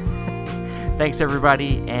 Thanks,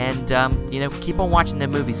 everybody. And, keep on watching them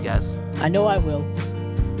movies, guys. I know I will.